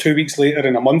later or 2 weeks later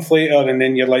and a month later, and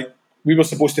then you're like, we were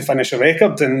supposed to finish a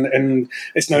record and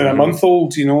it's now a month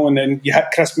old, you know, and then you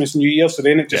hit Christmas, New Year, so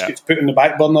then it just gets put in the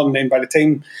back burner, and then by the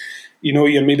time, you know,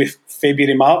 you're maybe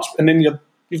February, March, and then you've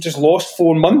just lost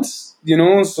 4 months, you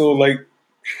know, so like,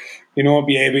 you know,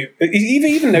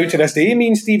 even now to this day, me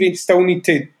and Stevie still need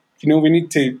to, you know, we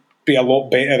need to be a lot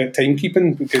better at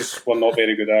timekeeping because we're not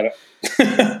very good at it.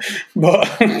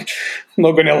 But I'm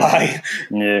not going to lie.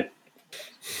 Yeah.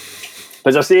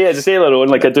 As I say later on,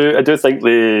 like I do think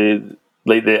the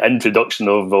introduction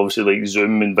of obviously like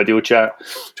Zoom and video chat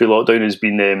through lockdown has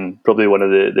been probably one of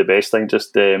the best things.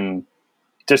 Just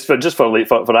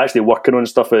for actually working on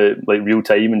stuff at like real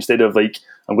time, instead of like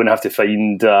I'm going to have to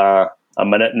find a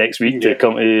minute next week to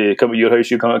come to your house,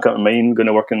 you can't come to mine. Going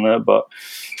to work on that, but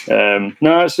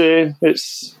no, it's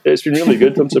been really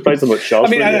good. I'm surprised how much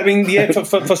Charles. I mean, yeah,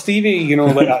 for Stevie, you know,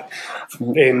 like that,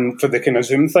 for the kind of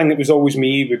Zoom thing, it was always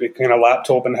me with the kind of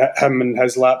laptop and him and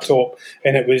his laptop,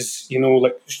 and it was, you know,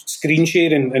 like screen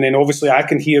sharing, and then obviously I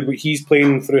can hear what he's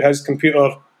playing through his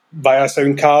computer via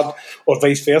sound card or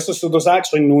vice versa. So there's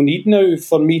actually no need now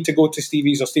for me to go to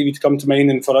Stevie's or Stevie to come to mine,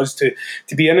 and for us to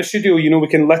be in a studio. You know, we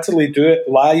can literally do it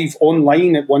live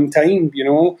online at one time, you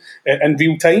know, in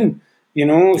real time. You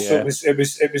know, so it was.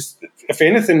 If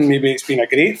anything, maybe it's been a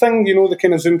great thing. You know, the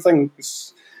kind of Zoom thing.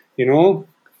 You know, I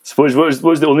suppose what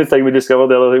was the only thing we discovered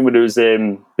the other thing when it was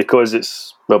because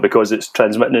it's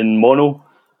transmitting in mono.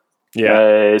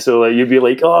 Yeah. So like, you'd be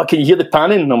like, oh, can you hear the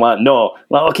panning? And I'm like, no.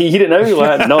 Like, oh, can you hear it now?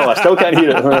 Like, no, I still can't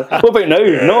hear it. Like, what about now?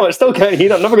 No, I still can't hear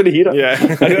it. I'm never going to hear it. Yeah.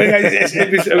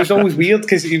 It was always weird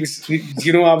because he was,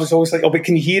 you know, I was always like, oh, but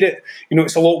can you hear it? You know,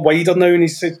 it's a lot wider now. And he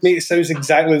said, mate, it sounds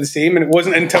exactly the same. And it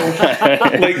wasn't until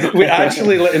like we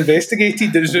actually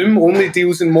investigated that Zoom only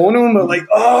deals in mono. And we're like,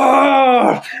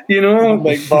 oh, you know,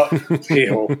 like, but hey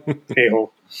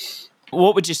ho.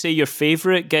 What would you say your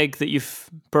favourite gig that you've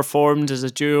performed as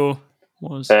a duo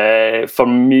was? For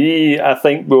me, I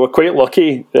think we were quite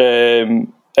lucky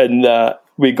in that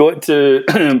we got to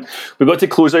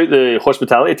close out the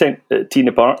hospitality tent at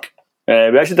Tina Park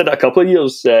We actually did it a couple of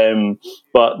years,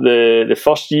 but the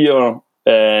first year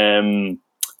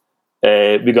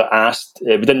we got asked.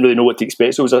 We didn't really know what to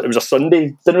expect, so it was a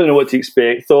Sunday. Didn't really know what to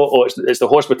expect. Thought, it's the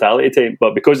hospitality tent,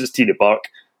 but because it's T-Day Park,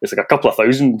 it's like a couple of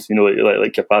thousand,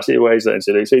 like capacity wise,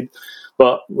 inside outside.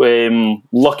 But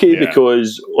lucky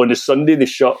because on the Sunday they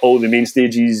shut all the main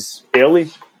stages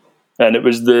early, and it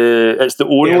was the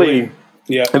only.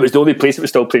 Yeah. It was the only place that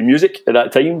was still playing music at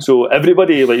that time, so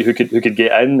everybody who could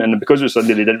get in, and because it was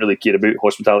Sunday, they didn't really care about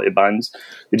hospitality bands.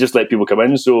 They just let people come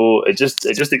in, so it just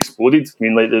exploded. I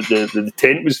mean, the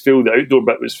tent was full, the outdoor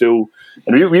bit was full,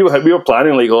 and we were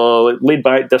planning laid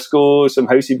back disco, some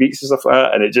housey beats and stuff like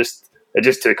that, and it just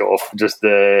took off.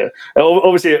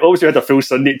 Obviously had a full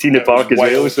Sunday at T-Day Park as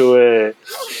well, so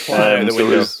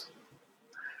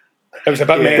it was a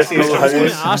bit messy. I was going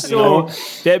to ask though,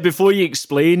 before you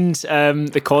explained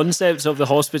the concepts of the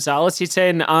hospitality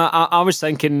tent, I was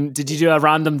thinking, did you do a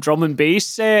random drum and bass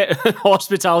set,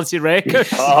 Hospitality Records?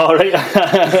 Oh, right.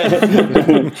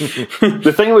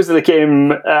 The thing was that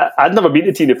I'd never been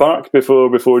to T-Day Park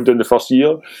before doing the first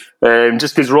year,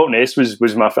 just because Rottnest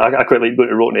was my. I quite like going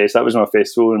to Rottnest. That was my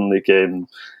festival, and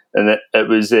it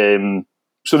was.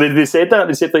 So they said that.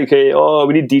 They said we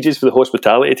need DJs for the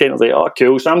hospitality tent. I was like, oh,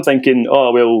 cool. So I'm thinking,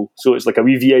 so it's like a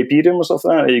wee VIP room or something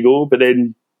like that. There you go. But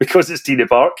then because it's T-Day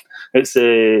Park, it's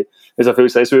a full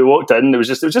size. So we walked in. It was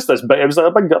just this big. It was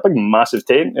like a big massive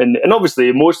tent, and obviously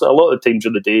a lot of the times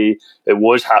during the day it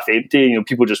was half empty.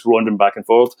 People just wandering back and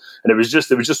forth, and it was just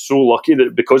so lucky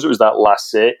that because it was that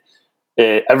last set,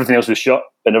 everything else was shut,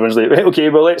 and everyone's like, right, okay,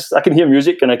 well I can hear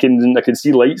music and I can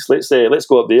see lights. Let's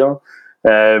go up there.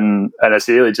 And I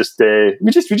say, we just treated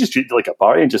it like a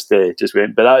party and just went.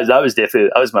 But that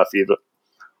was my favourite.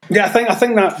 Yeah, I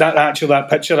think that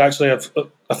picture actually,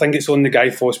 I think it's on the Guy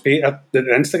Foss page, the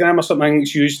Instagram or something.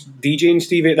 It's used DJing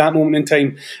Stevie at that moment in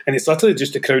time, and it's literally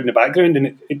just the crowd in the background,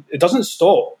 and it doesn't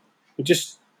stop. It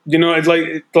just it's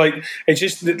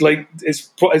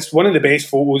one of the best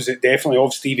photos definitely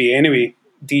of Stevie anyway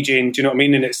DJing. Do you know what I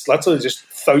mean? And it's literally just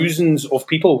thousands of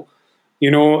people,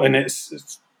 and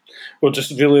it's we're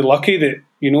just really lucky that,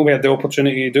 we had the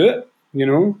opportunity to do it,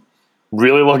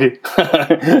 Really lucky.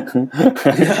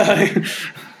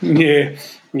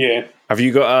 Yeah. Have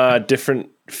you got a different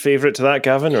favourite to that,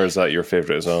 Gavin, or is that your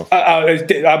favourite as well?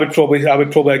 I would probably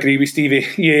agree with Stevie.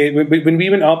 Yeah, when we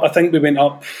went up, I think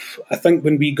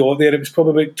when we got there, it was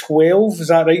probably about 12. Is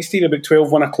that right, Stevie? About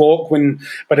 12, 1 o'clock. When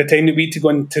by the time that we had to go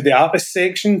into the artist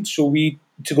section,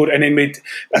 and then made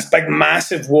this big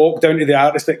massive walk down to the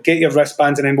artist, get your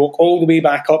wristbands and then walk all the way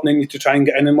back up, and then you had to try and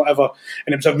get in and whatever.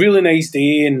 And it was a really nice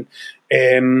day, and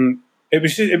it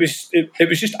was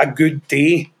just a good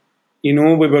day. We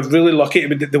were really lucky.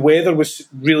 The weather was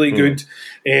really good.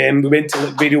 We went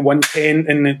to Radio 110,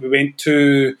 and we went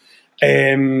to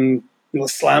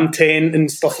Slam 10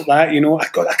 and stuff like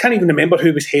that. I can't even remember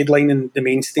who was headlining the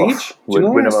main stage. Do you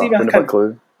know, Steve? I can't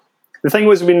clue. The thing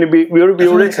was, we were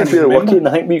lucky, and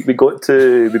I think we got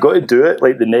to do it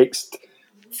like the next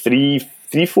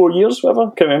 3-4 years, whatever.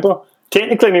 Can't remember.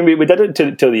 Technically, I mean, we did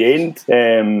it till the end.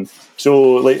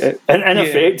 So, like, in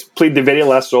effect, played the very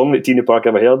last song that T-Day Park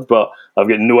ever heard, but I've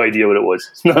got no idea what it was.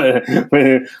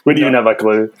 Wouldn't even have a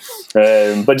clue.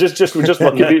 But just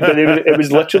lucky. But it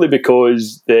was literally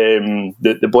because the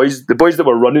boys that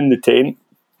were running the tent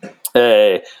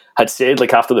had said,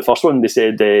 like, after the first one, they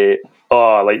said,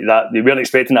 like that, they weren't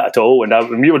expecting that at all.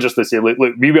 And we were just to say, look,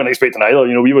 we weren't expecting either.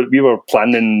 We were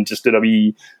planning just doing a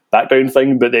wee background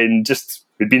thing, but then just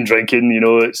we'd been drinking.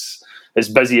 It's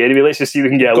busy anyway. Let's just see if we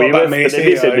can get away with it. But then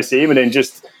they said the same, and then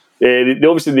just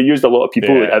obviously they used a lot of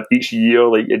people each year,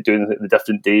 like doing the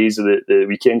different days of the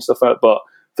weekend stuff like that. But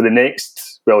for the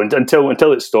next,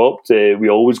 until it stopped, we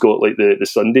always got like the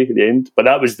Sunday at the end. But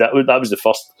that was the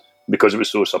first, because it was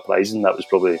so surprising. That was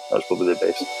probably the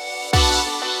best.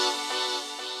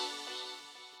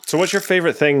 So what's your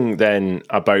favourite thing then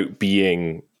about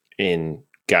being in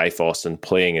Guy Foss and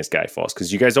playing as Guy Foss?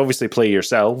 Because you guys obviously play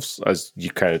yourselves, as you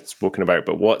kind of spoken about,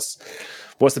 but what's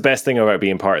the best thing about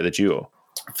being part of the duo?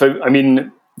 For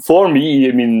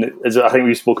me, as I think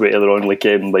we spoke about earlier on, like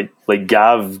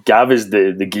Gav is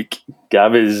the geek.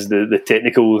 Gav is the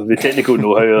technical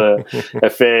know-how.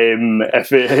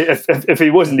 If he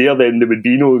wasn't there, then there would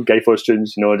be no Guy Foss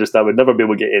tunes. I would never be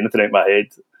able to get anything out of my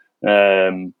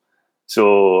head.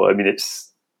 So I mean,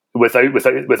 it's without him,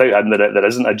 there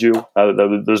isn't a duo.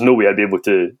 There's no way I'd be able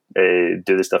to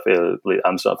do the stuff like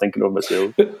I'm sort of thinking of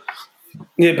myself. But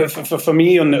for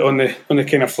me, on the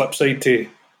kind of flip side to,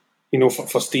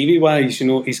 for Stevie wise,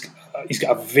 he's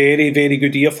got a very, very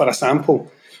good ear for a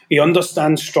sample. he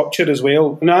understands structure as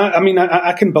well. And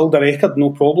I can build a record, no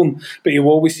problem, but he'll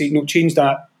always say, no, change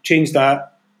that,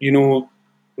 you know,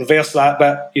 reverse that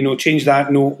bit, you know, change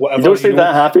that note, whatever. You don't seem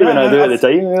that happy when I do it at the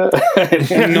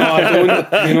time. No, I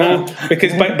don't, you know,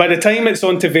 because by the time it's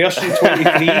on to version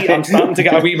 23, I'm starting to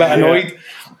get a wee bit annoyed.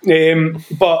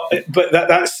 But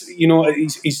that's, you know,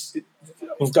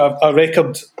 we've got a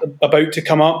record about to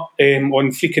come up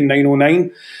on Freakin'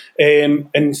 909,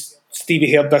 and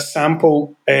Stevie heard this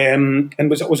sample, and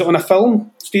was it on a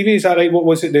film, Stevie? Is that right? What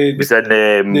was it? It was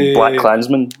in Black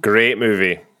Klansman. Great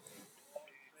movie.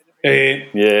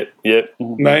 Yeah.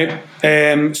 Right.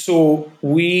 So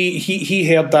he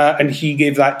heard that and he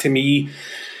gave that to me.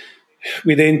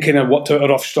 We then kind of worked out a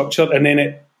rough structure, and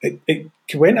then it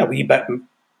went a wee bit.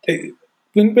 It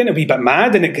went a wee bit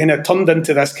mad, and it kind of turned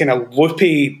into this kind of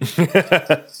loopy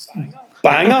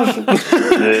banger.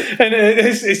 And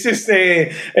it's just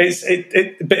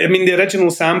but I mean, the original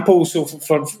sample. So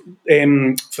for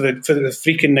the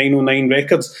Freakin' 909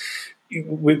 records,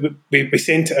 we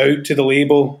sent it out to the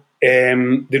label.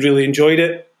 They really enjoyed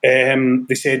it.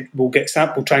 They said we'll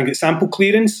try and get sample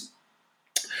clearance.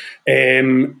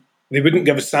 They wouldn't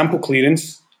give us sample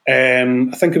clearance.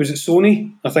 I think it was at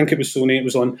Sony. It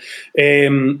was on.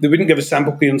 They wouldn't give us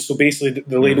sample clearance, so basically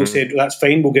the label said, that's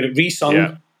fine, we'll get it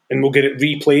resung and we'll get it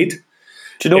replayed.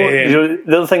 Do you know,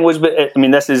 the other thing was, I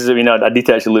mean, I need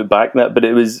to actually look back at that, but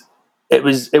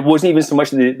it wasn't even so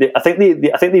much, I think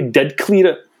they did clear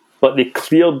it, but they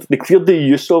cleared the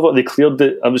use of it. They cleared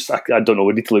the. I don't know.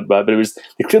 We need to look back, but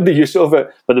they cleared the use of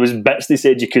it. But there was bits they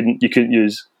said you couldn't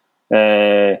use.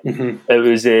 It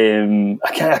was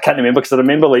I can't remember, because I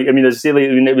remember, like, I mean, as I say, like,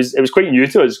 I mean, it was quite new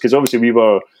to us, because obviously we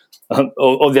were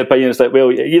of the opinion, it's like, well,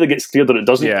 it either gets cleared or it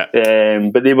doesn't. Yeah.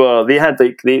 But they had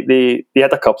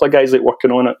a couple of guys like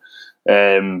working on it.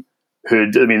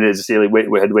 Who, I mean, as I say, like, we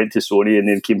went to Sony and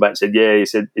then came back and said, yeah, he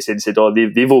said, oh,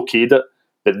 they've okayed it.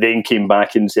 But then came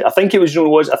back and said, I think it was, you know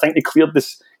what it was, I think they cleared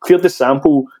the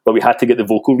sample, but we had to get the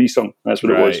vocal resung. That's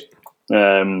what it was.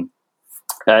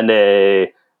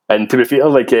 And to be fair,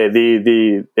 like, there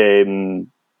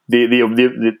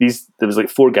was like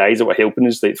 4 guys that were helping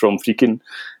us, like, from Freakin',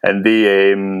 and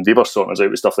they were sorting us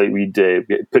out with stuff like we'd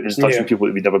putting us in touch with people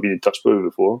that we'd never been in touch with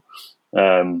before.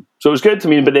 So it was good to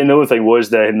me. But then the other thing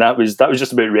was that that was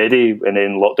just about ready, and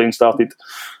then lockdown started.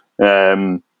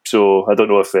 So I don't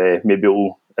know if maybe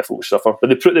if it will suffer. But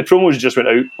the promos just went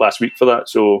out last week for that,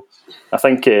 so I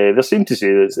think they seem to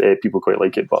say that people quite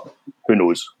like it, but who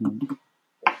knows?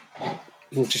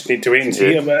 We'll just need to wait and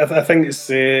see. Yeah. I think it's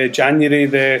January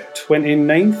the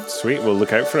 29th. Sweet, we'll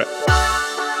look out for it.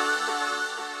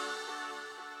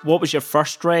 What was your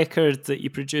first record that you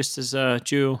produced as a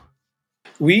duo?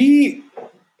 The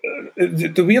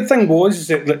weird thing was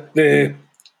that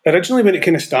originally, when it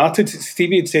kind of started,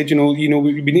 Stevie had said, you know,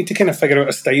 we need to kind of figure out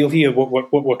a style here, what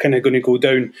we're kind of going to go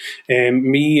down.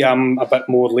 Me, I'm a bit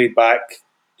more laid back,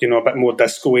 you know, a bit more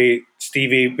disco-y.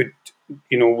 Stevie would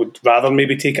rather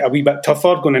maybe take it a wee bit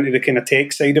tougher, going into the kind of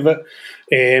tech side of it.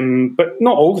 But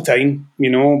not all the time, you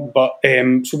know. But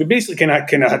so we basically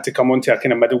kind of had to come onto a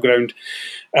kind of middle ground,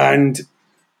 and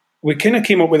we kind of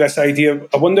came up with this idea.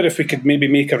 I wonder if we could maybe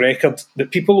make a record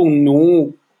that people will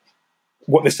know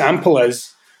what the sample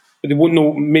is, but they won't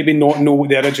not know what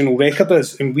the original record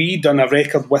is. And we done a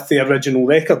record with the original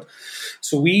record.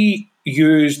 So we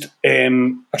used a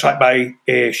track by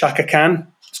Shaka Khan.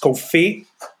 It's called Fate.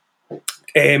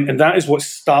 And that is what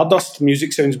Stardust,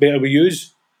 Music Sounds Better, we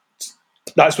use.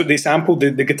 That's what they sampled,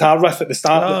 the guitar riff at the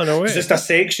start. Oh, no way. It's just a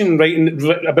section right in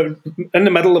the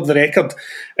middle of the record,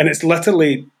 and it's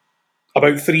literally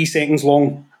about 3 seconds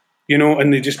long, you know,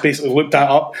 and they just basically looked that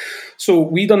up. So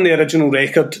we done the original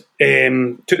record, took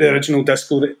the original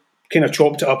disco, kind of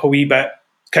chopped it up a wee bit,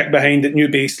 kicked behind it, new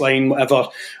bass line, whatever,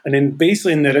 and then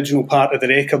basically in the original part of the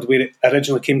record where it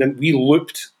originally came in, we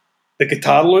looped the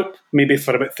guitar loop maybe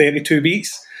for about 32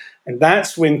 beats, and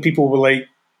that's when people were like,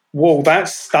 whoa,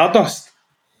 that's Stardust,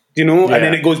 you know. Yeah. And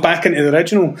then it goes back into the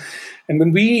original. And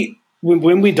when we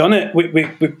done it,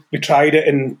 we tried it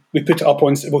and we put it up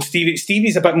on, well,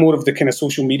 Stevie's a bit more of the kind of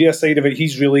social media side of it.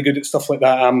 He's really good at stuff like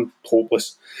that. I'm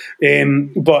hopeless.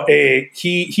 But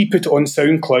he put it on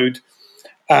SoundCloud,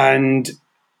 and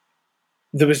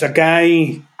there was a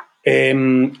guy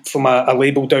from a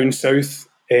label down south,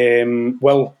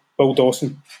 Will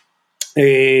Dawson,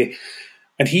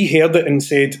 and he heard it and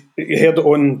said, he heard it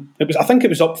on, I think it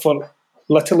was up for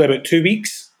literally about 2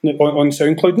 weeks on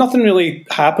SoundCloud. Nothing really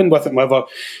happened with it, whatever.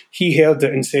 He heard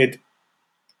it and said,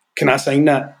 can I sign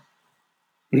that?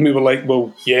 And we were like,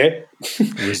 well, yeah.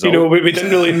 You know, we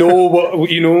didn't really know what,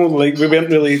 you know, like we didn't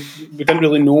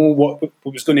really know what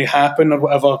was going to happen or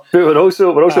whatever. But we're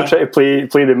also trying to play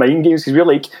the mind games, because we're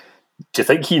like, do you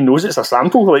think he knows it's a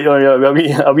sample? Like, are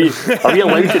we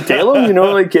allowed to tell him? You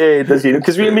know, like, does he?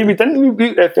 Because we didn't.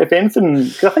 If anything,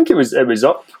 cause I think it was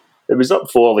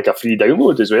up for like a free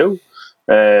download as well.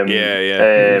 And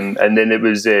then it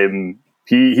was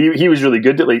he was really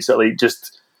good at like sort of like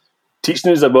just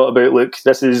teaching us about look,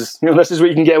 this is what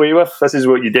you can get away with. This is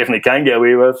what you definitely can get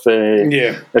away with.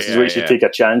 This is what you should take a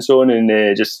chance on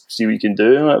and just see what you can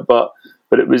do. But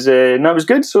it was that was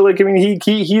good. So like, I mean,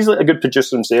 he's like a good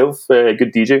producer himself, a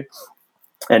good DJ,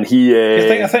 and he.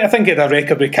 I think he had a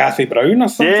record with Kathy Brown or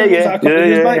something. Yeah.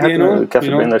 Kathy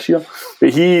Brown this year.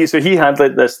 But he had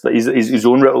like this his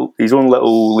own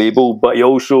little label, but he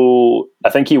also, I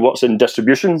think he works in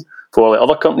distribution for like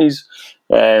other companies.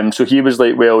 So he was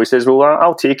like, well, he says, well,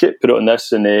 I'll take it, put it on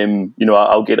this, and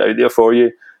I'll get it out there for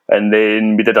you. And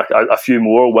then we did a few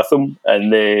more with him,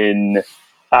 and then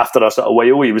after a sort of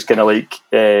while, he was kind of like,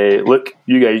 look,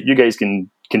 you guys can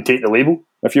take the label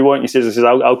if you want. He says,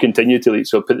 I'll continue to like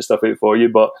so put the stuff out for you,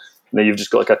 but then you've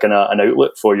just got like a kind of an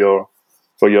outlet for your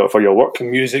work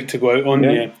and music to go out on.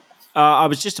 Yeah. I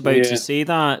was just about to say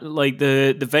that, like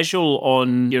the visual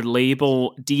on your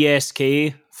label,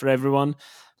 DSK, for everyone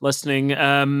listening,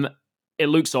 it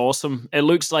looks awesome. It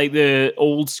looks like the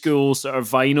old school sort of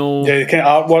vinyl. Yeah, kind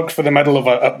of artwork for the middle of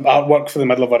a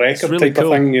record really type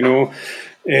cool. of thing, you know.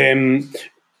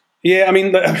 I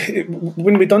mean,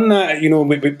 when we done that, you know,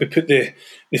 we put the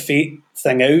Fate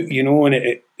thing out, you know, and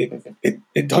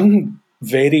it done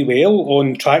very well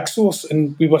on Traxsource,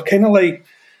 and we were kind of like,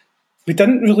 we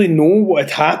didn't really know what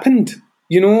had happened,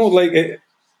 you know, it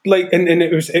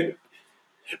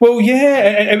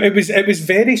was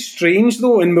very strange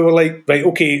though, and we were like, right,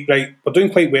 okay, right, we're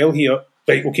doing quite well here,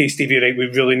 right, okay, Stevie, right, we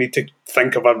really need to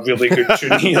think of a really good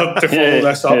tune here to follow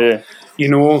this up, you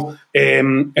know,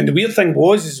 and the weird thing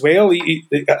was as well,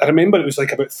 I remember it was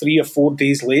like about 3 or 4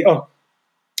 days later,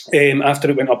 after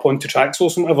it went up onto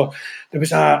Traxsource and whatever, there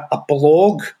was a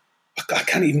blog, I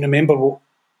can't even remember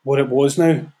what it was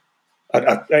now,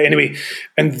 anyway,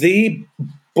 and they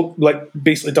like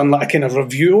basically done like a kind of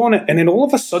review on it, and then all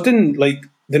of a sudden, like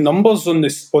the numbers on the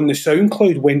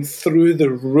SoundCloud went through the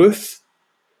roof,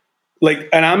 like,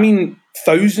 and I mean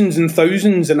thousands and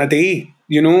thousands in a day,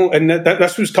 you know, and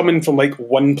this was coming from like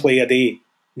one play a day,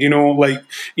 you know, like,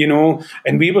 you know,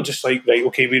 and we were just like, right,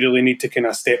 okay, we really need to kind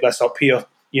of step this up here,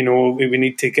 you know, we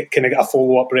need to kind of get a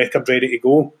follow-up record ready to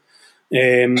go,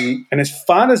 and as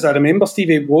far as I remember,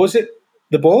 Stevie, was it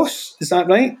The Boss? Is that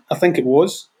right? I think it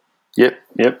was. Yep,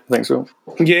 I think so.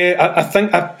 Yeah,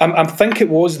 I think it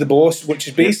was The Boss, which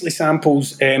is basically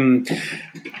samples. The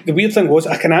weird thing was,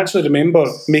 I can actually remember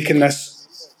making this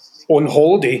on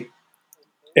holiday,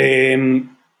 and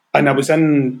I was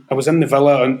in the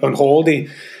villa on holiday,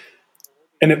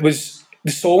 and it was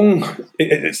the song.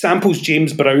 It samples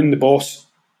James Brown, The Boss,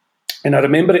 and I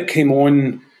remember it came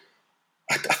on.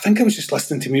 I think I was just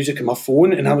listening to music on my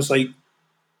phone, and I was like,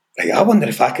 I wonder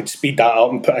if I could speed that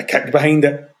up and put a kick behind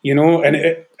it, you know, and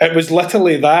it was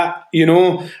literally that, you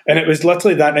know, and it was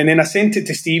literally that, and then I sent it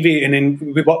to Stevie, and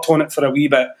then we worked on it for a wee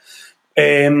bit,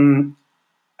 and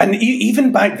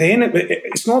even back then,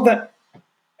 it's not that,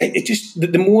 it just,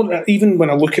 the more, even when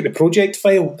I look at the project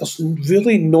file, there's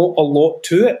really not a lot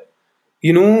to it,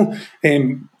 you know,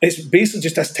 it's basically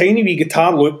just this tiny wee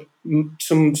guitar loop,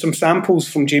 some samples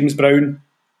from James Brown,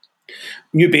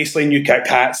 new bassline, new kick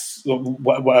hats,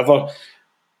 whatever,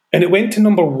 and it went to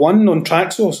number 1 on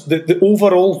Traxsource, the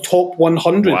overall top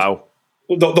 100. Wow!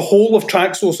 The whole of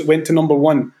Traxsource, it went to number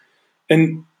 1,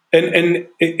 and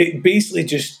it basically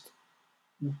just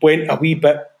went a wee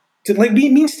bit. Like me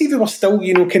and Stevie were still,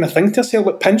 you know, kind of thinking to ourselves,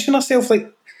 like pinching ourselves, like,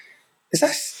 is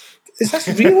this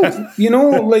real? You know,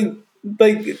 like,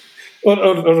 or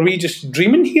are we just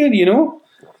dreaming here? You know.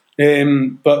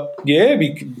 But yeah,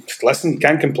 listen,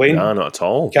 can't complain. No, not at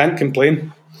all. Can't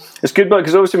complain. It's good, but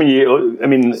because obviously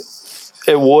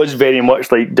it was very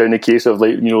much like down the case of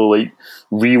like, you know, like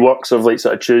reworks of like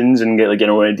sort of tunes and get like, you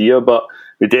know, an idea. But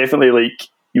we definitely like,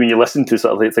 when you listen to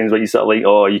sort of like things like, you sort of like,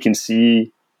 oh, you can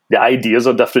see the ideas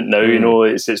are different now. You know,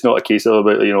 it's not a case of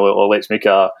about, you know, oh, let's make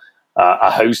a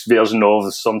house version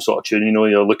of some sort of tune. You know,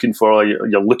 you're looking for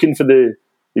the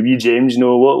wee gems, you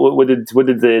know, what did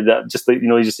that, just like, you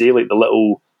know, as you say, like the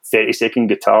little 30-second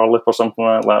guitar lip or something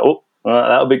like that. Oh,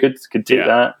 that'll be good. Could take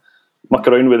that, muck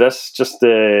around with this, just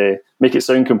make it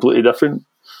sound completely different.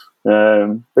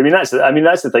 That's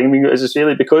the thing. I mean, as I say,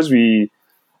 like, because we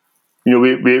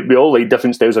all like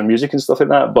different styles of music and stuff like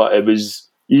that. But it was,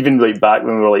 even like back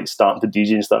when we were like starting to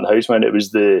DJ and starting Houseman, it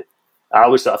was I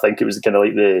always sort of think it was kind of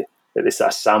like the sort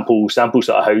of sample sort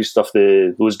of house stuff.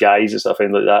 Those guys and stuff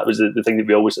like that was the thing that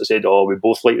we always sort of said. Oh, we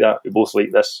both like that. We both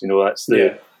like this. You know, that's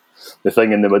the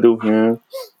thing in the middle. Yeah.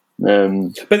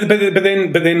 But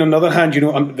then on the other hand, you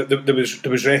know, there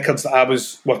was records that I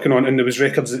was working on, and there was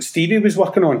records that Stevie was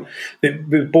working on that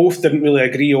we both didn't really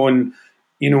agree on.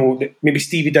 You know, that maybe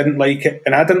Stevie didn't like it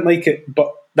and I didn't like it,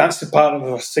 but that's the part of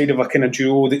a side of a kind of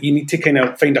duo that you need to kind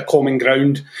of find a common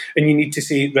ground, and you need to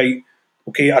say, right,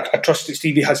 okay, I trust that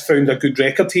Stevie has found a good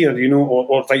record here, you know,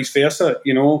 or vice versa,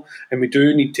 you know, and we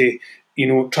do need to, you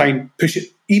know, try and push it,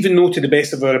 even though to the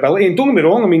best of our ability. And don't get me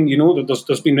wrong, I mean, you know,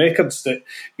 there's been records that,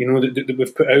 you know, that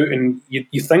we've put out, and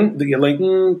you think that you're like,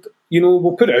 you know,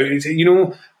 we'll put it out, you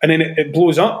know, and then it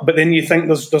blows up. But then you think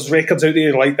there's records out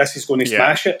there like this is going to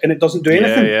smash it, and it doesn't do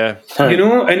anything. You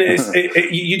know, and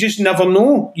you just never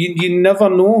know. You never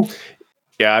know.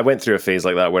 Yeah, I went through a phase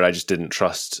like that where I just didn't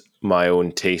trust my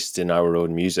own taste in our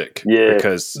own music. Yeah,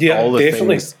 because all the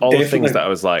things that I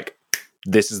was like,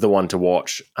 this is the one to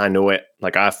watch. I know it.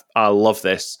 Like I love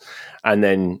this, and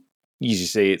then you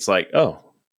say it's like, oh,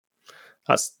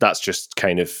 that's just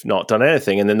kind of not done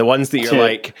anything. And then the ones that you're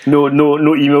like, no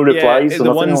email replies.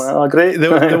 The ones, great.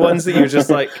 The ones that you're just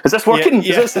like, is this working?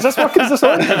 Yeah. Is this working? Is this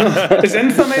on? Is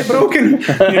internet broken?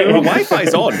 Well,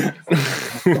 Wi-Fi's on.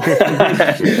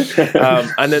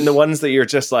 And then the ones that you're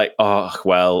just like, oh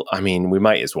well, I mean, we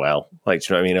might as well. Like,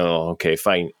 do you know what I mean? Oh, okay,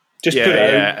 fine. Just put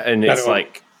it out. And it's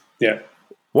like,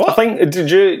 what? I think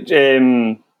did you?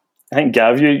 I think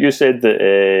Gav, you said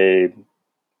that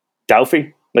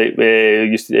Dalfie. Like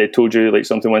told you like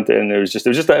something went in, and it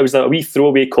was a wee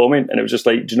throwaway comment, and it was just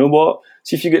like, do you know what?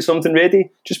 See if you get something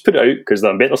ready, just put it out, because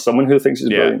I bet there's someone who thinks it's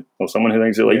brilliant, or someone who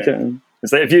thinks they like it. And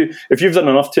it's like if you've done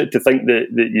enough to think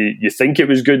that you think it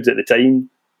was good at the time,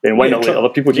 then why not let other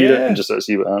people hear it and just sort of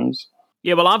see what happens?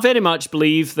 Yeah, well, I very much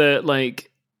believe that like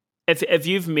if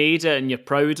you've made it and you're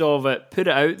proud of it, put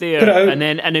it out there, and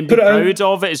then be proud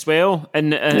of it as well.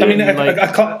 And I mean,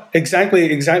 I can't, exactly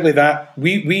that.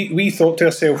 We thought to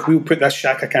ourselves, we'll put this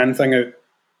Shaka Khan thing out,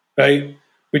 right?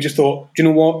 We just thought, do you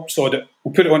know what? Sod it.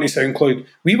 We'll put it onto SoundCloud.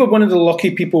 We were one of the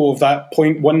lucky people of that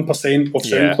 0.1% of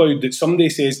SoundCloud that somebody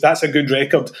says that's a good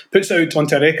record, puts it out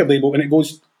onto a record label, and it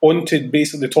goes onto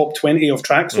basically the top 20 of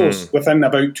Traxsource within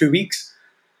about 2 weeks.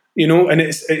 You know, and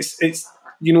it's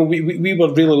you know, we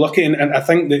were really lucky, and I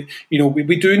think that, you know,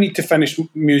 we do need to finish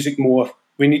music more.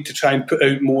 We need to try and put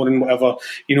out more and whatever,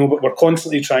 you know, but we're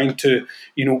constantly trying to,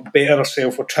 you know, better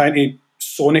ourselves. We're trying to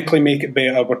sonically make it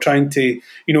better. We're trying to,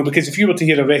 you know, because if you were to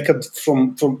hear a record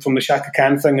from the Shaka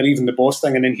Khan thing, or even the Boss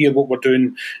thing, and then hear what we're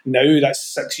doing now, that's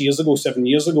 7 years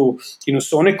ago, you know,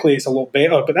 sonically it's a lot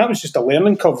better. But that was just a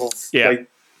learning curve of like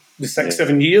the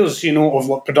 6-7 years, you know, of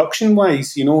what production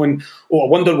wise, you know, and I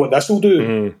wonder what this will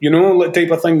do, you know, like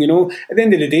type of thing, you know. At the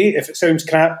end of the day, if it sounds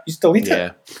crap, you delete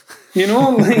it, you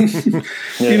know, like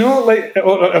you know, like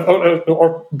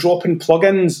or dropping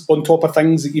plugins on top of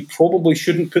things that you probably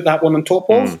shouldn't put that one on top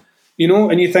of, you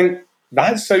know, and you think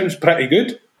that sounds pretty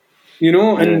good, you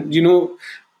know, and you know.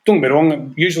 Don't get me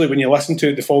wrong, usually when you listen to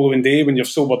it the following day when you're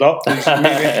sobered up, maybe,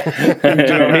 do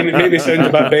you know what I mean? Maybe it sounds a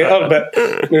bit better, but...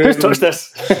 who's touched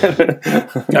this?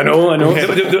 I know.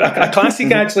 A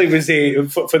classic actually was,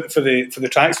 for the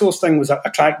Traxsource thing, was a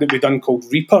track that we done called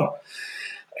Reaper,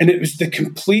 and it was the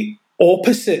complete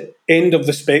opposite end of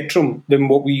the spectrum than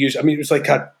what we use. I mean, it was like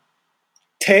a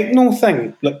techno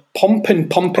thing, like pumping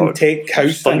tech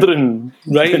house thundering,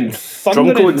 thing.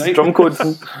 Right? Drum codes.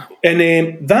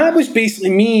 And that was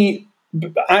basically me.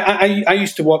 I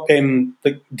used to work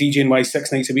like DJing wise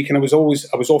 6 nights a week, and I was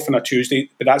off on a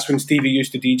Tuesday, but that's when Stevie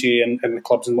used to DJ in the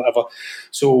clubs and whatever.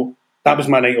 So that was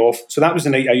my night off. So that was the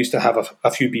night I used to have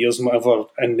a few beers and whatever,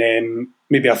 and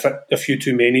maybe a few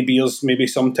too many beers, maybe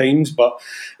sometimes, but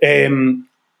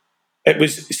it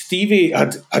was Stevie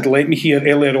had let me hear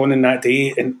earlier on in that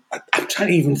day, and I'm trying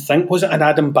to even think, was it an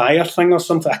Adam Beyer thing or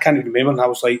something? I can't even remember. And I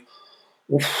was like,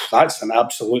 oof, that's an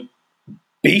absolute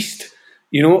beast,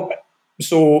 you know.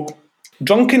 So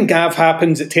Drunken Gav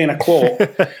happens at 10 o'clock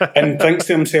and thinks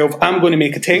to himself, I'm going to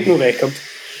make a techno record,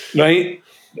 right?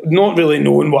 Not really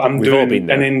knowing what I'm doing. All been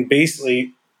there. And then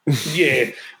basically,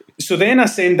 So then I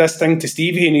send this thing to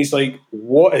Stevie, and he's like,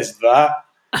 what is that?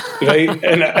 Right,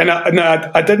 and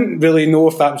I didn't really know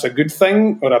if that was a good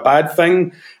thing or a bad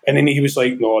thing, and then he was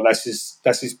like, "No, this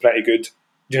is pretty good."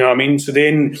 Do you know what I mean? So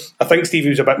then I think Stevie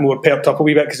was a bit more perked up a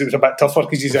wee bit because it was a bit tougher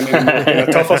because he's in the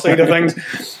tougher side of things.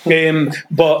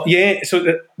 But yeah,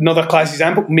 so another class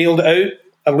example, mailed it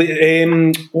out.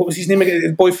 What was his name again?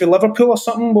 The boy for Liverpool or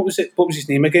something? What was his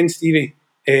name again, Stevie?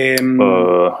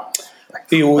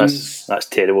 He owns. That's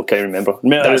terrible. Can't remember.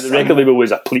 The record label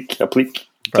was Applique. Applique.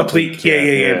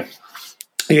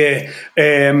 Yeah.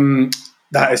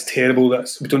 That is terrible. We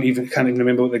can't even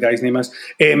remember what the guy's name is.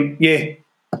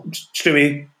 Straight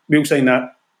away, we'll sign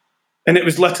that. And it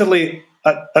was literally,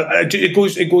 it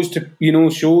goes to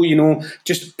show,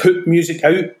 just put music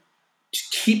out.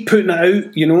 Just keep putting it out,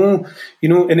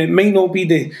 and it might not be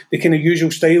the kind of usual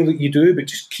style that you do, but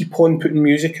just keep on putting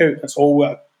music out. That's all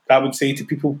what I would say to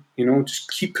people,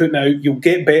 just keep putting it out. You'll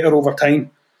get better over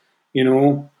time,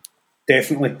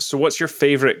 definitely. So what's your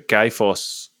favourite Guy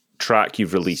Fawkes track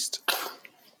you've released?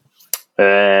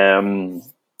 I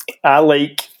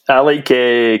like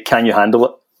Can You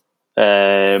Handle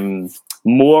It?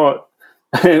 More,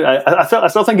 I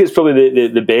still think it's probably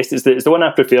the best. It's the one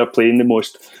I prefer playing the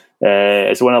most.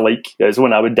 It's the one I like. It's the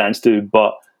one I would dance to.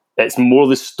 But it's more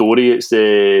the story. It's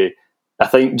I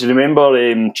think. Do you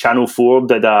remember Channel 4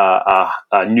 did a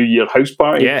New Year house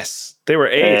party? Yes, they were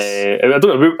ace. I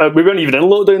don't know. We weren't even in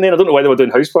lockdown then. I don't know why they were doing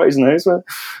house parties in the house, man.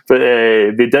 But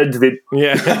they did.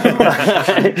 Yeah,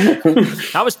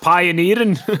 that was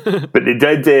pioneering. But they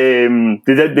did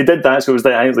that. So it was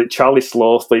like Charlie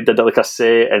Sloth did like a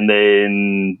set, and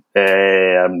then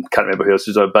I can't remember who else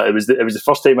was on. But it was the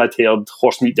first time I'd heard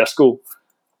Horse Meat Disco.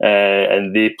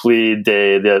 And they played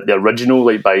the original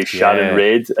like by Sharon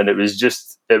Red, and it was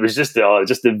just the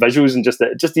visuals and just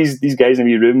these guys in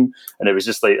the room, and it was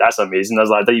just like, that's amazing. I was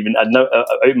like,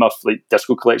 out of my like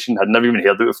disco collection, I'd never even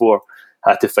heard it before. I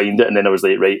had to find it, and then I was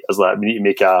like, right, I was like, we need to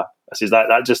make I says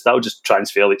that'll just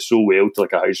transfer like so well to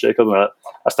like a house record, and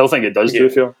I still think it does.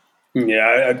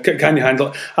 Yeah, can you handle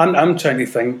it? I'm trying to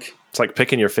think. It's like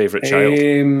picking your favourite child.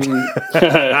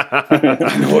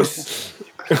 I know.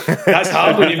 That's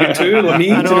hard when you've got two like me.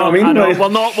 Do you know what I mean? I know.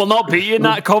 We'll not be in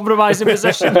that compromising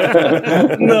position. No.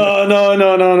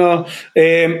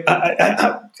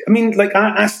 I mean, like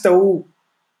I still,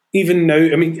 even now.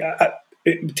 I mean,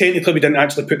 technically we didn't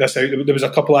actually put this out. There was a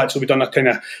couple we done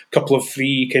a couple of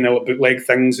free kind of bootleg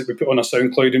things that we put on our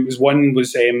SoundCloud. It was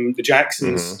the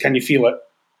Jacksons. Can You Feel It?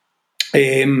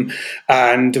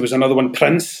 And there was another one,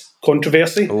 Prince,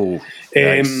 Controversy. Oh,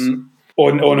 nice.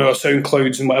 On our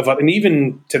SoundClouds and whatever, and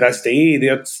even to this day,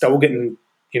 they're still getting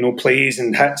plays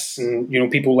and hits, and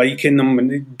people liking them,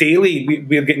 and daily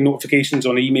we're getting notifications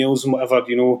on emails and whatever,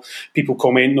 people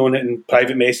commenting on it and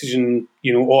private messaging,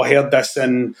 I heard this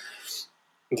in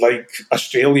like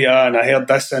Australia, and I heard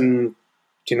this in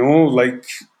like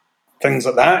things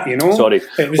like that. Sorry,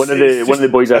 one of the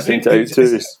boys I sent it out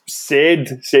to said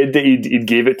that he'd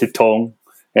gave it to Tom.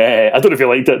 I don't know if he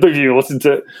liked it. I don't know if you listened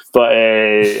to it, but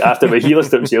after he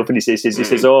listened to it himself, and he said, send me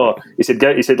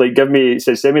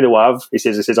the WAV. He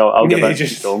says, I'll give it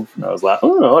to Tom. And I was like,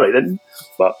 oh, all right then,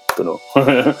 but I don't know.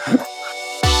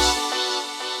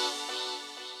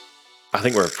 I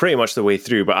think we're pretty much the way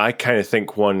through, but I kind of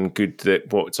think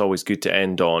what's always good to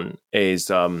end on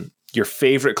is your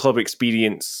favourite club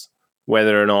experience,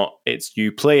 whether or not it's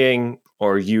you playing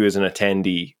or you as an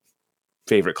attendee.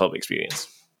 Favourite club experience.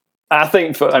 I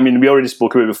think we already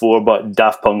spoke about it before, but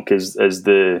Daft Punk is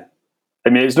the. I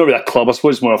mean, it's not really a club. I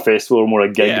suppose it's more a festival or more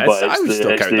a gig, but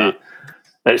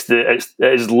it's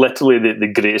literally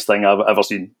the greatest thing I've ever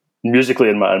seen musically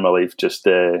in my life.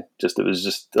 It was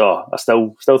just. I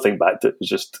still think back to it. It was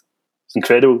just. It's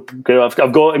incredible. I've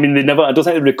got. I mean, I don't think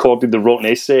they recorded the Rock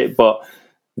Nest set, but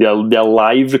their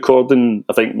live recording,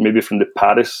 I think maybe from the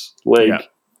Paris leg. Yeah.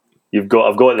 I've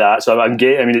got that, so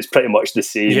it's pretty much the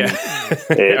same. Yeah,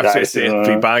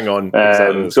 be bang on.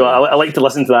 Exactly. So I like to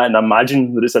listen to that and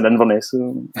imagine that it's in Inverness.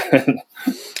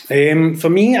 For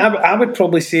me, I would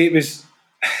probably say it was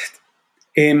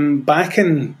back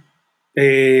in.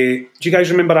 Do you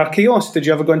guys remember Archaeos? Did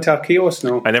you ever go into Archaeos?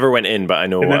 No, I never went in, but I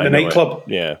know the nightclub.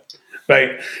 Yeah.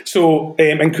 Right, so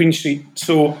in Queen Street.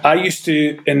 So I used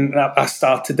to, and I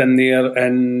started in there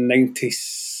in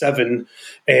 '97.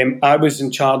 I was in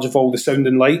charge of all the sound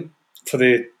and light for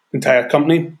the entire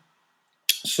company.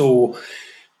 So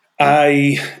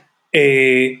I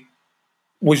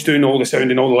was doing all the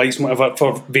sound and all the lights and whatever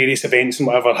for various events and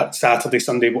whatever, Saturday,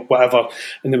 Sunday, whatever.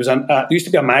 And there used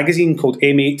to be a magazine called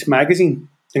M8 Magazine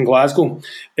in Glasgow,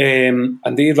 and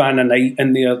they ran a night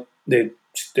in there, the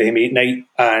M8 night,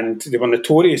 and they were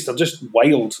notorious. They're just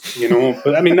wild,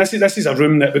 But I mean, this is a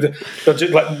room they're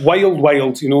just like wild,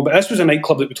 But this was a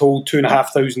nightclub that would hold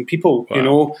 2,500 people,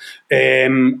 wow.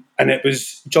 And it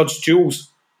was Judge Jules.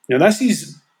 This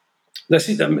is.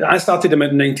 I started them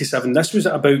in '97. This was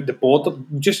about the border,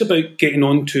 just about getting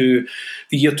on to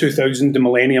the year 2000, the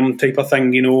millennium type of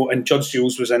thing, And Judge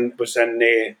Jules was in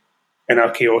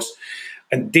Archaeos,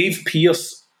 and Dave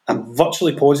Pearce. I'm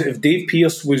virtually positive Dave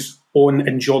Pearce was on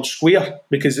in George Square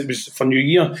because it was for New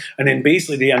Year, and then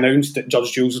basically they announced that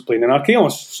Judge Jules was playing in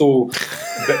Archaeos, so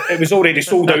it was already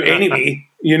sold out anyway,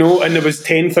 you know, and there was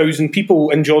 10,000 people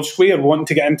in George Square wanting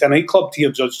to get into a nightclub to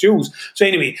hear Judge Jules. So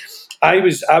anyway, I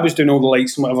was doing all the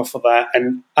lights and whatever for that,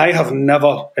 and I have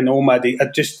never in all my day,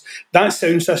 that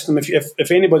sound system,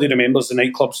 if anybody remembers the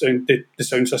nightclub sound, the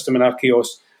sound system in Archaeos,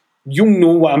 you'll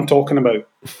know what I'm talking about.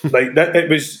 Like that, it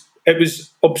was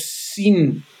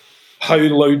obscene how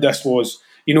loud this was.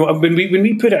 You know, when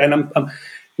we put it in,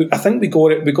 I think we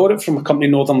got it from a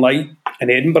company, Northern Light in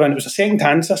Edinburgh, and it was a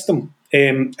second-hand system.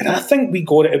 And I think we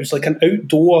got it. It was like an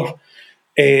outdoor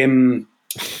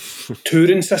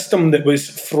touring system that was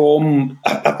from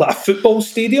a football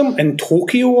stadium in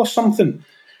Tokyo or something,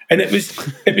 and it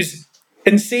was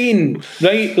insane,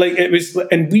 right? Like it was,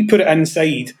 and we put it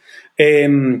inside,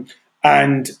 and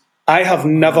I have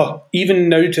never, even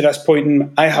now to this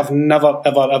point, I have never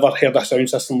ever heard a sound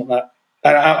system like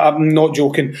that. I'm not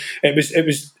joking.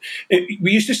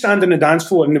 We used to stand on the dance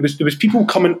floor, and there was people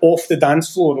coming off the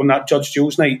dance floor on that Judge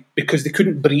Jules night because they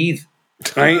couldn't breathe.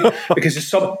 Right, because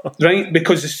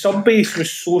the sub bass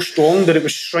was so strong that it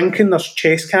was shrinking their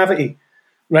chest cavity,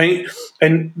 right?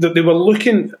 And they were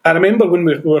looking. I remember when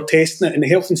we were testing it, and the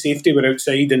health and safety were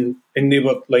outside, and they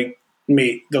were like,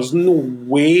 "Mate, there's no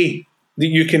way that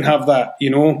you can have that," you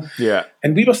know? Yeah.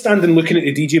 And we were standing looking at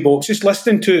the DJ box, just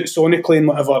listening to it sonically and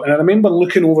whatever. And I remember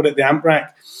looking over at the amp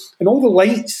rack, and all the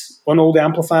lights on all the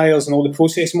amplifiers and all the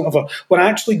processing, whatever, were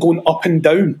actually going up and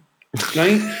down.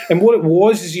 Right, and what it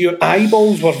was is your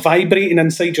eyeballs were vibrating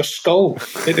inside your skull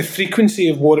at the frequency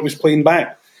of what it was playing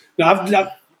back. Now,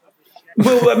 but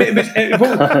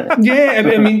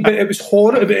it was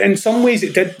horrible. In some ways,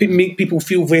 it did make people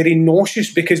feel very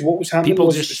nauseous because what was happening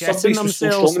was just the sub bass was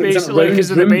so strong because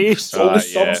of the bass. All the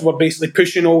subs were basically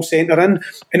pushing all centre in,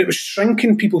 and it was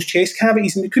shrinking people's chest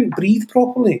cavities, and they couldn't breathe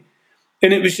properly.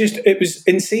 And it was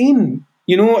insane,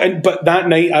 you know. But that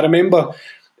night, I remember.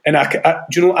 And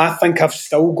do you know, I think I've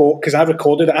still got, because I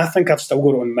recorded it, I think I've still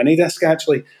got it on mini disc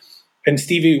actually. And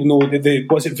Stevie will know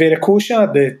was it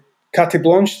Vericocha, the Carte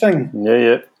Blanche thing?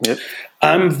 Yeah.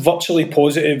 I'm virtually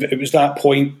positive it was that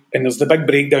point, and there's the big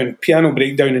breakdown, piano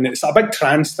breakdown, and it's a big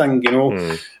trance thing, you know.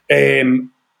 And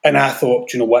I thought,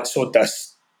 do you know what, sod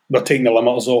this, we're taking the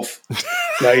limiters off.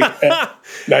 Right,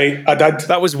 I did.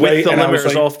 That was with the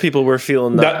limiters off, people were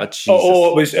feeling that.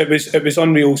 It was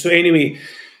unreal. So anyway,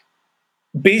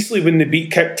 basically, when the beat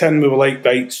kicked in, we were like,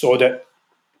 right, sod it.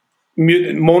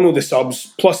 Mono the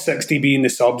subs, plus 6 dB in the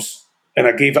subs, and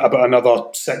I gave it about another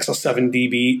 6 or 7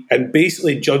 dB. And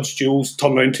basically, Judge Jules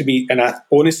turned around to me, and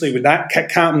honestly, when that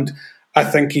kick happened, I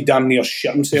think he damn near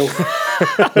shit himself.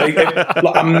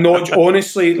 I'm not,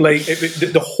 honestly,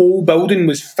 the whole building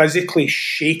was physically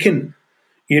shaking,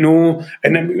 you know.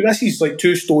 And this is like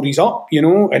 2 stories up, you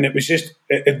know, and it was just,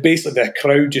 basically the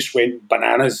crowd just went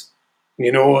bananas. You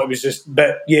know, it was just,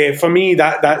 but yeah, for me,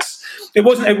 that's it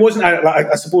wasn't.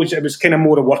 I suppose it was kind of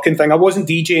more a working thing. I wasn't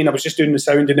DJing; I was just doing the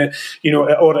sound in it, you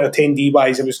know, or attendee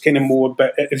wise, it was kind of more.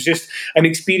 But it was just an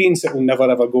experience that will never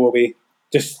ever go away.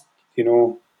 Just, you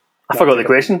know. I forgot the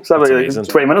question. Was that like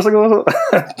 20 minutes ago?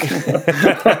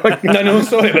 No,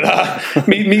 sorry about that.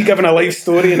 Me giving a life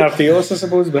story in Archaeos, I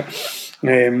suppose, but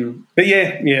yeah,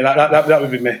 that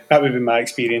would be me. That would be my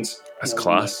experience. That's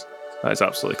class. That is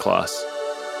absolutely class.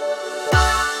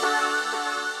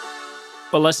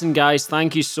 Well, listen, guys,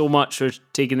 thank you so much for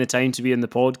taking the time to be in the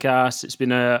podcast. It's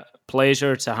been a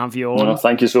pleasure to have you on. No,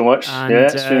 thank you so much. And,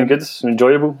 it's been good. It's been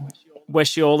enjoyable.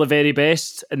 Wish you all the very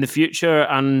best in the future,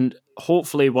 and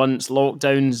hopefully once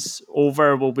lockdown's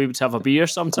over, we'll be able to have a beer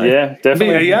sometime. Yeah,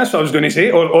 definitely. Yeah, that's what I was going to say.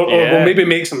 Or we'll maybe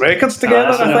make some records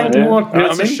together. I think more.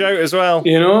 That's a shout as well.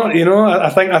 You know. I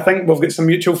think we've got some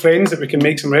mutual friends that we can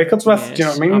make some records with. Yes, do you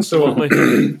know what I mean? Absolutely.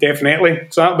 So definitely.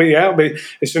 So that'll be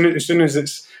as soon as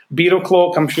it's beer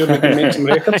o'clock, I'm sure we can make some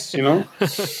records. You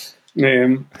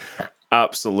know.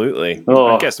 Absolutely.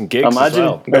 Oh, get some gigs as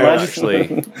well.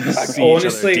 Actually,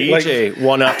 honestly, DJ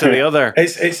one after the other.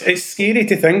 It's scary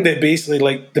to think that basically,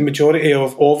 like, the majority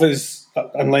of us,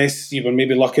 unless you were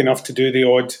maybe lucky enough to do the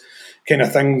odd kind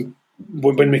of thing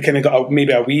when we kind of got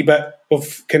maybe a wee bit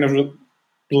of kind of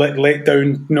let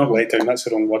down, not let down, that's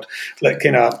the wrong word, like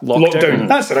kind of lockdown.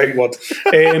 That's the right word.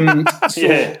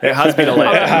 It has been a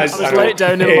letdown. It has. I was let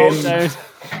down in lockdown.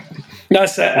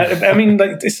 That's it. I mean,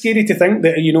 like, it's scary to think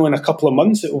that, you know, in a couple of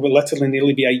months it will literally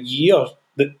nearly be a year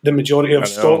that the majority of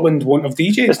Scotland won't have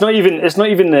DJed. It's not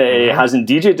even it hasn't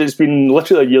DJed. It's been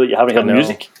literally a year that you haven't heard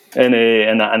music in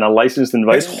a licensed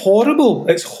environment. It's horrible.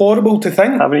 It's horrible to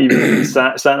think. I haven't even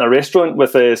sat in a restaurant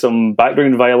with some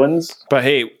background violins. But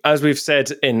hey, as we've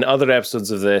said in other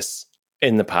episodes of this,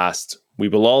 in the past. We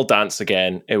will all dance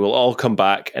again. It will all come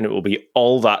back, and it will be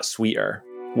all that sweeter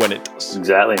when it does.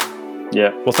 Exactly.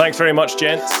 Yeah. Well, thanks very much,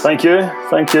 gents. Thank you.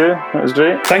 That was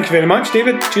great. Thank you very much,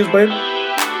 David. Cheers, bud.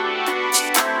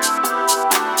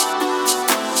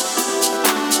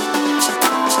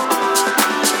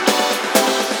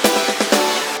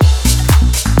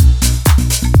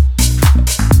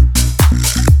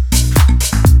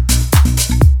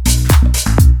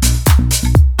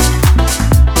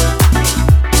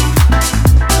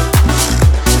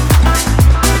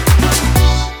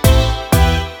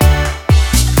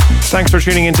 Thanks for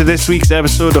tuning into this week's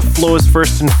episode of Flow's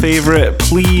First and Favourite.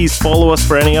 Please follow us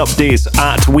for any updates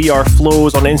at We Are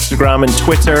Flows on Instagram and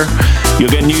Twitter.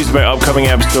 You'll get news about upcoming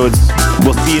episodes.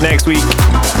 We'll see you next week.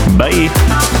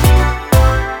 Bye.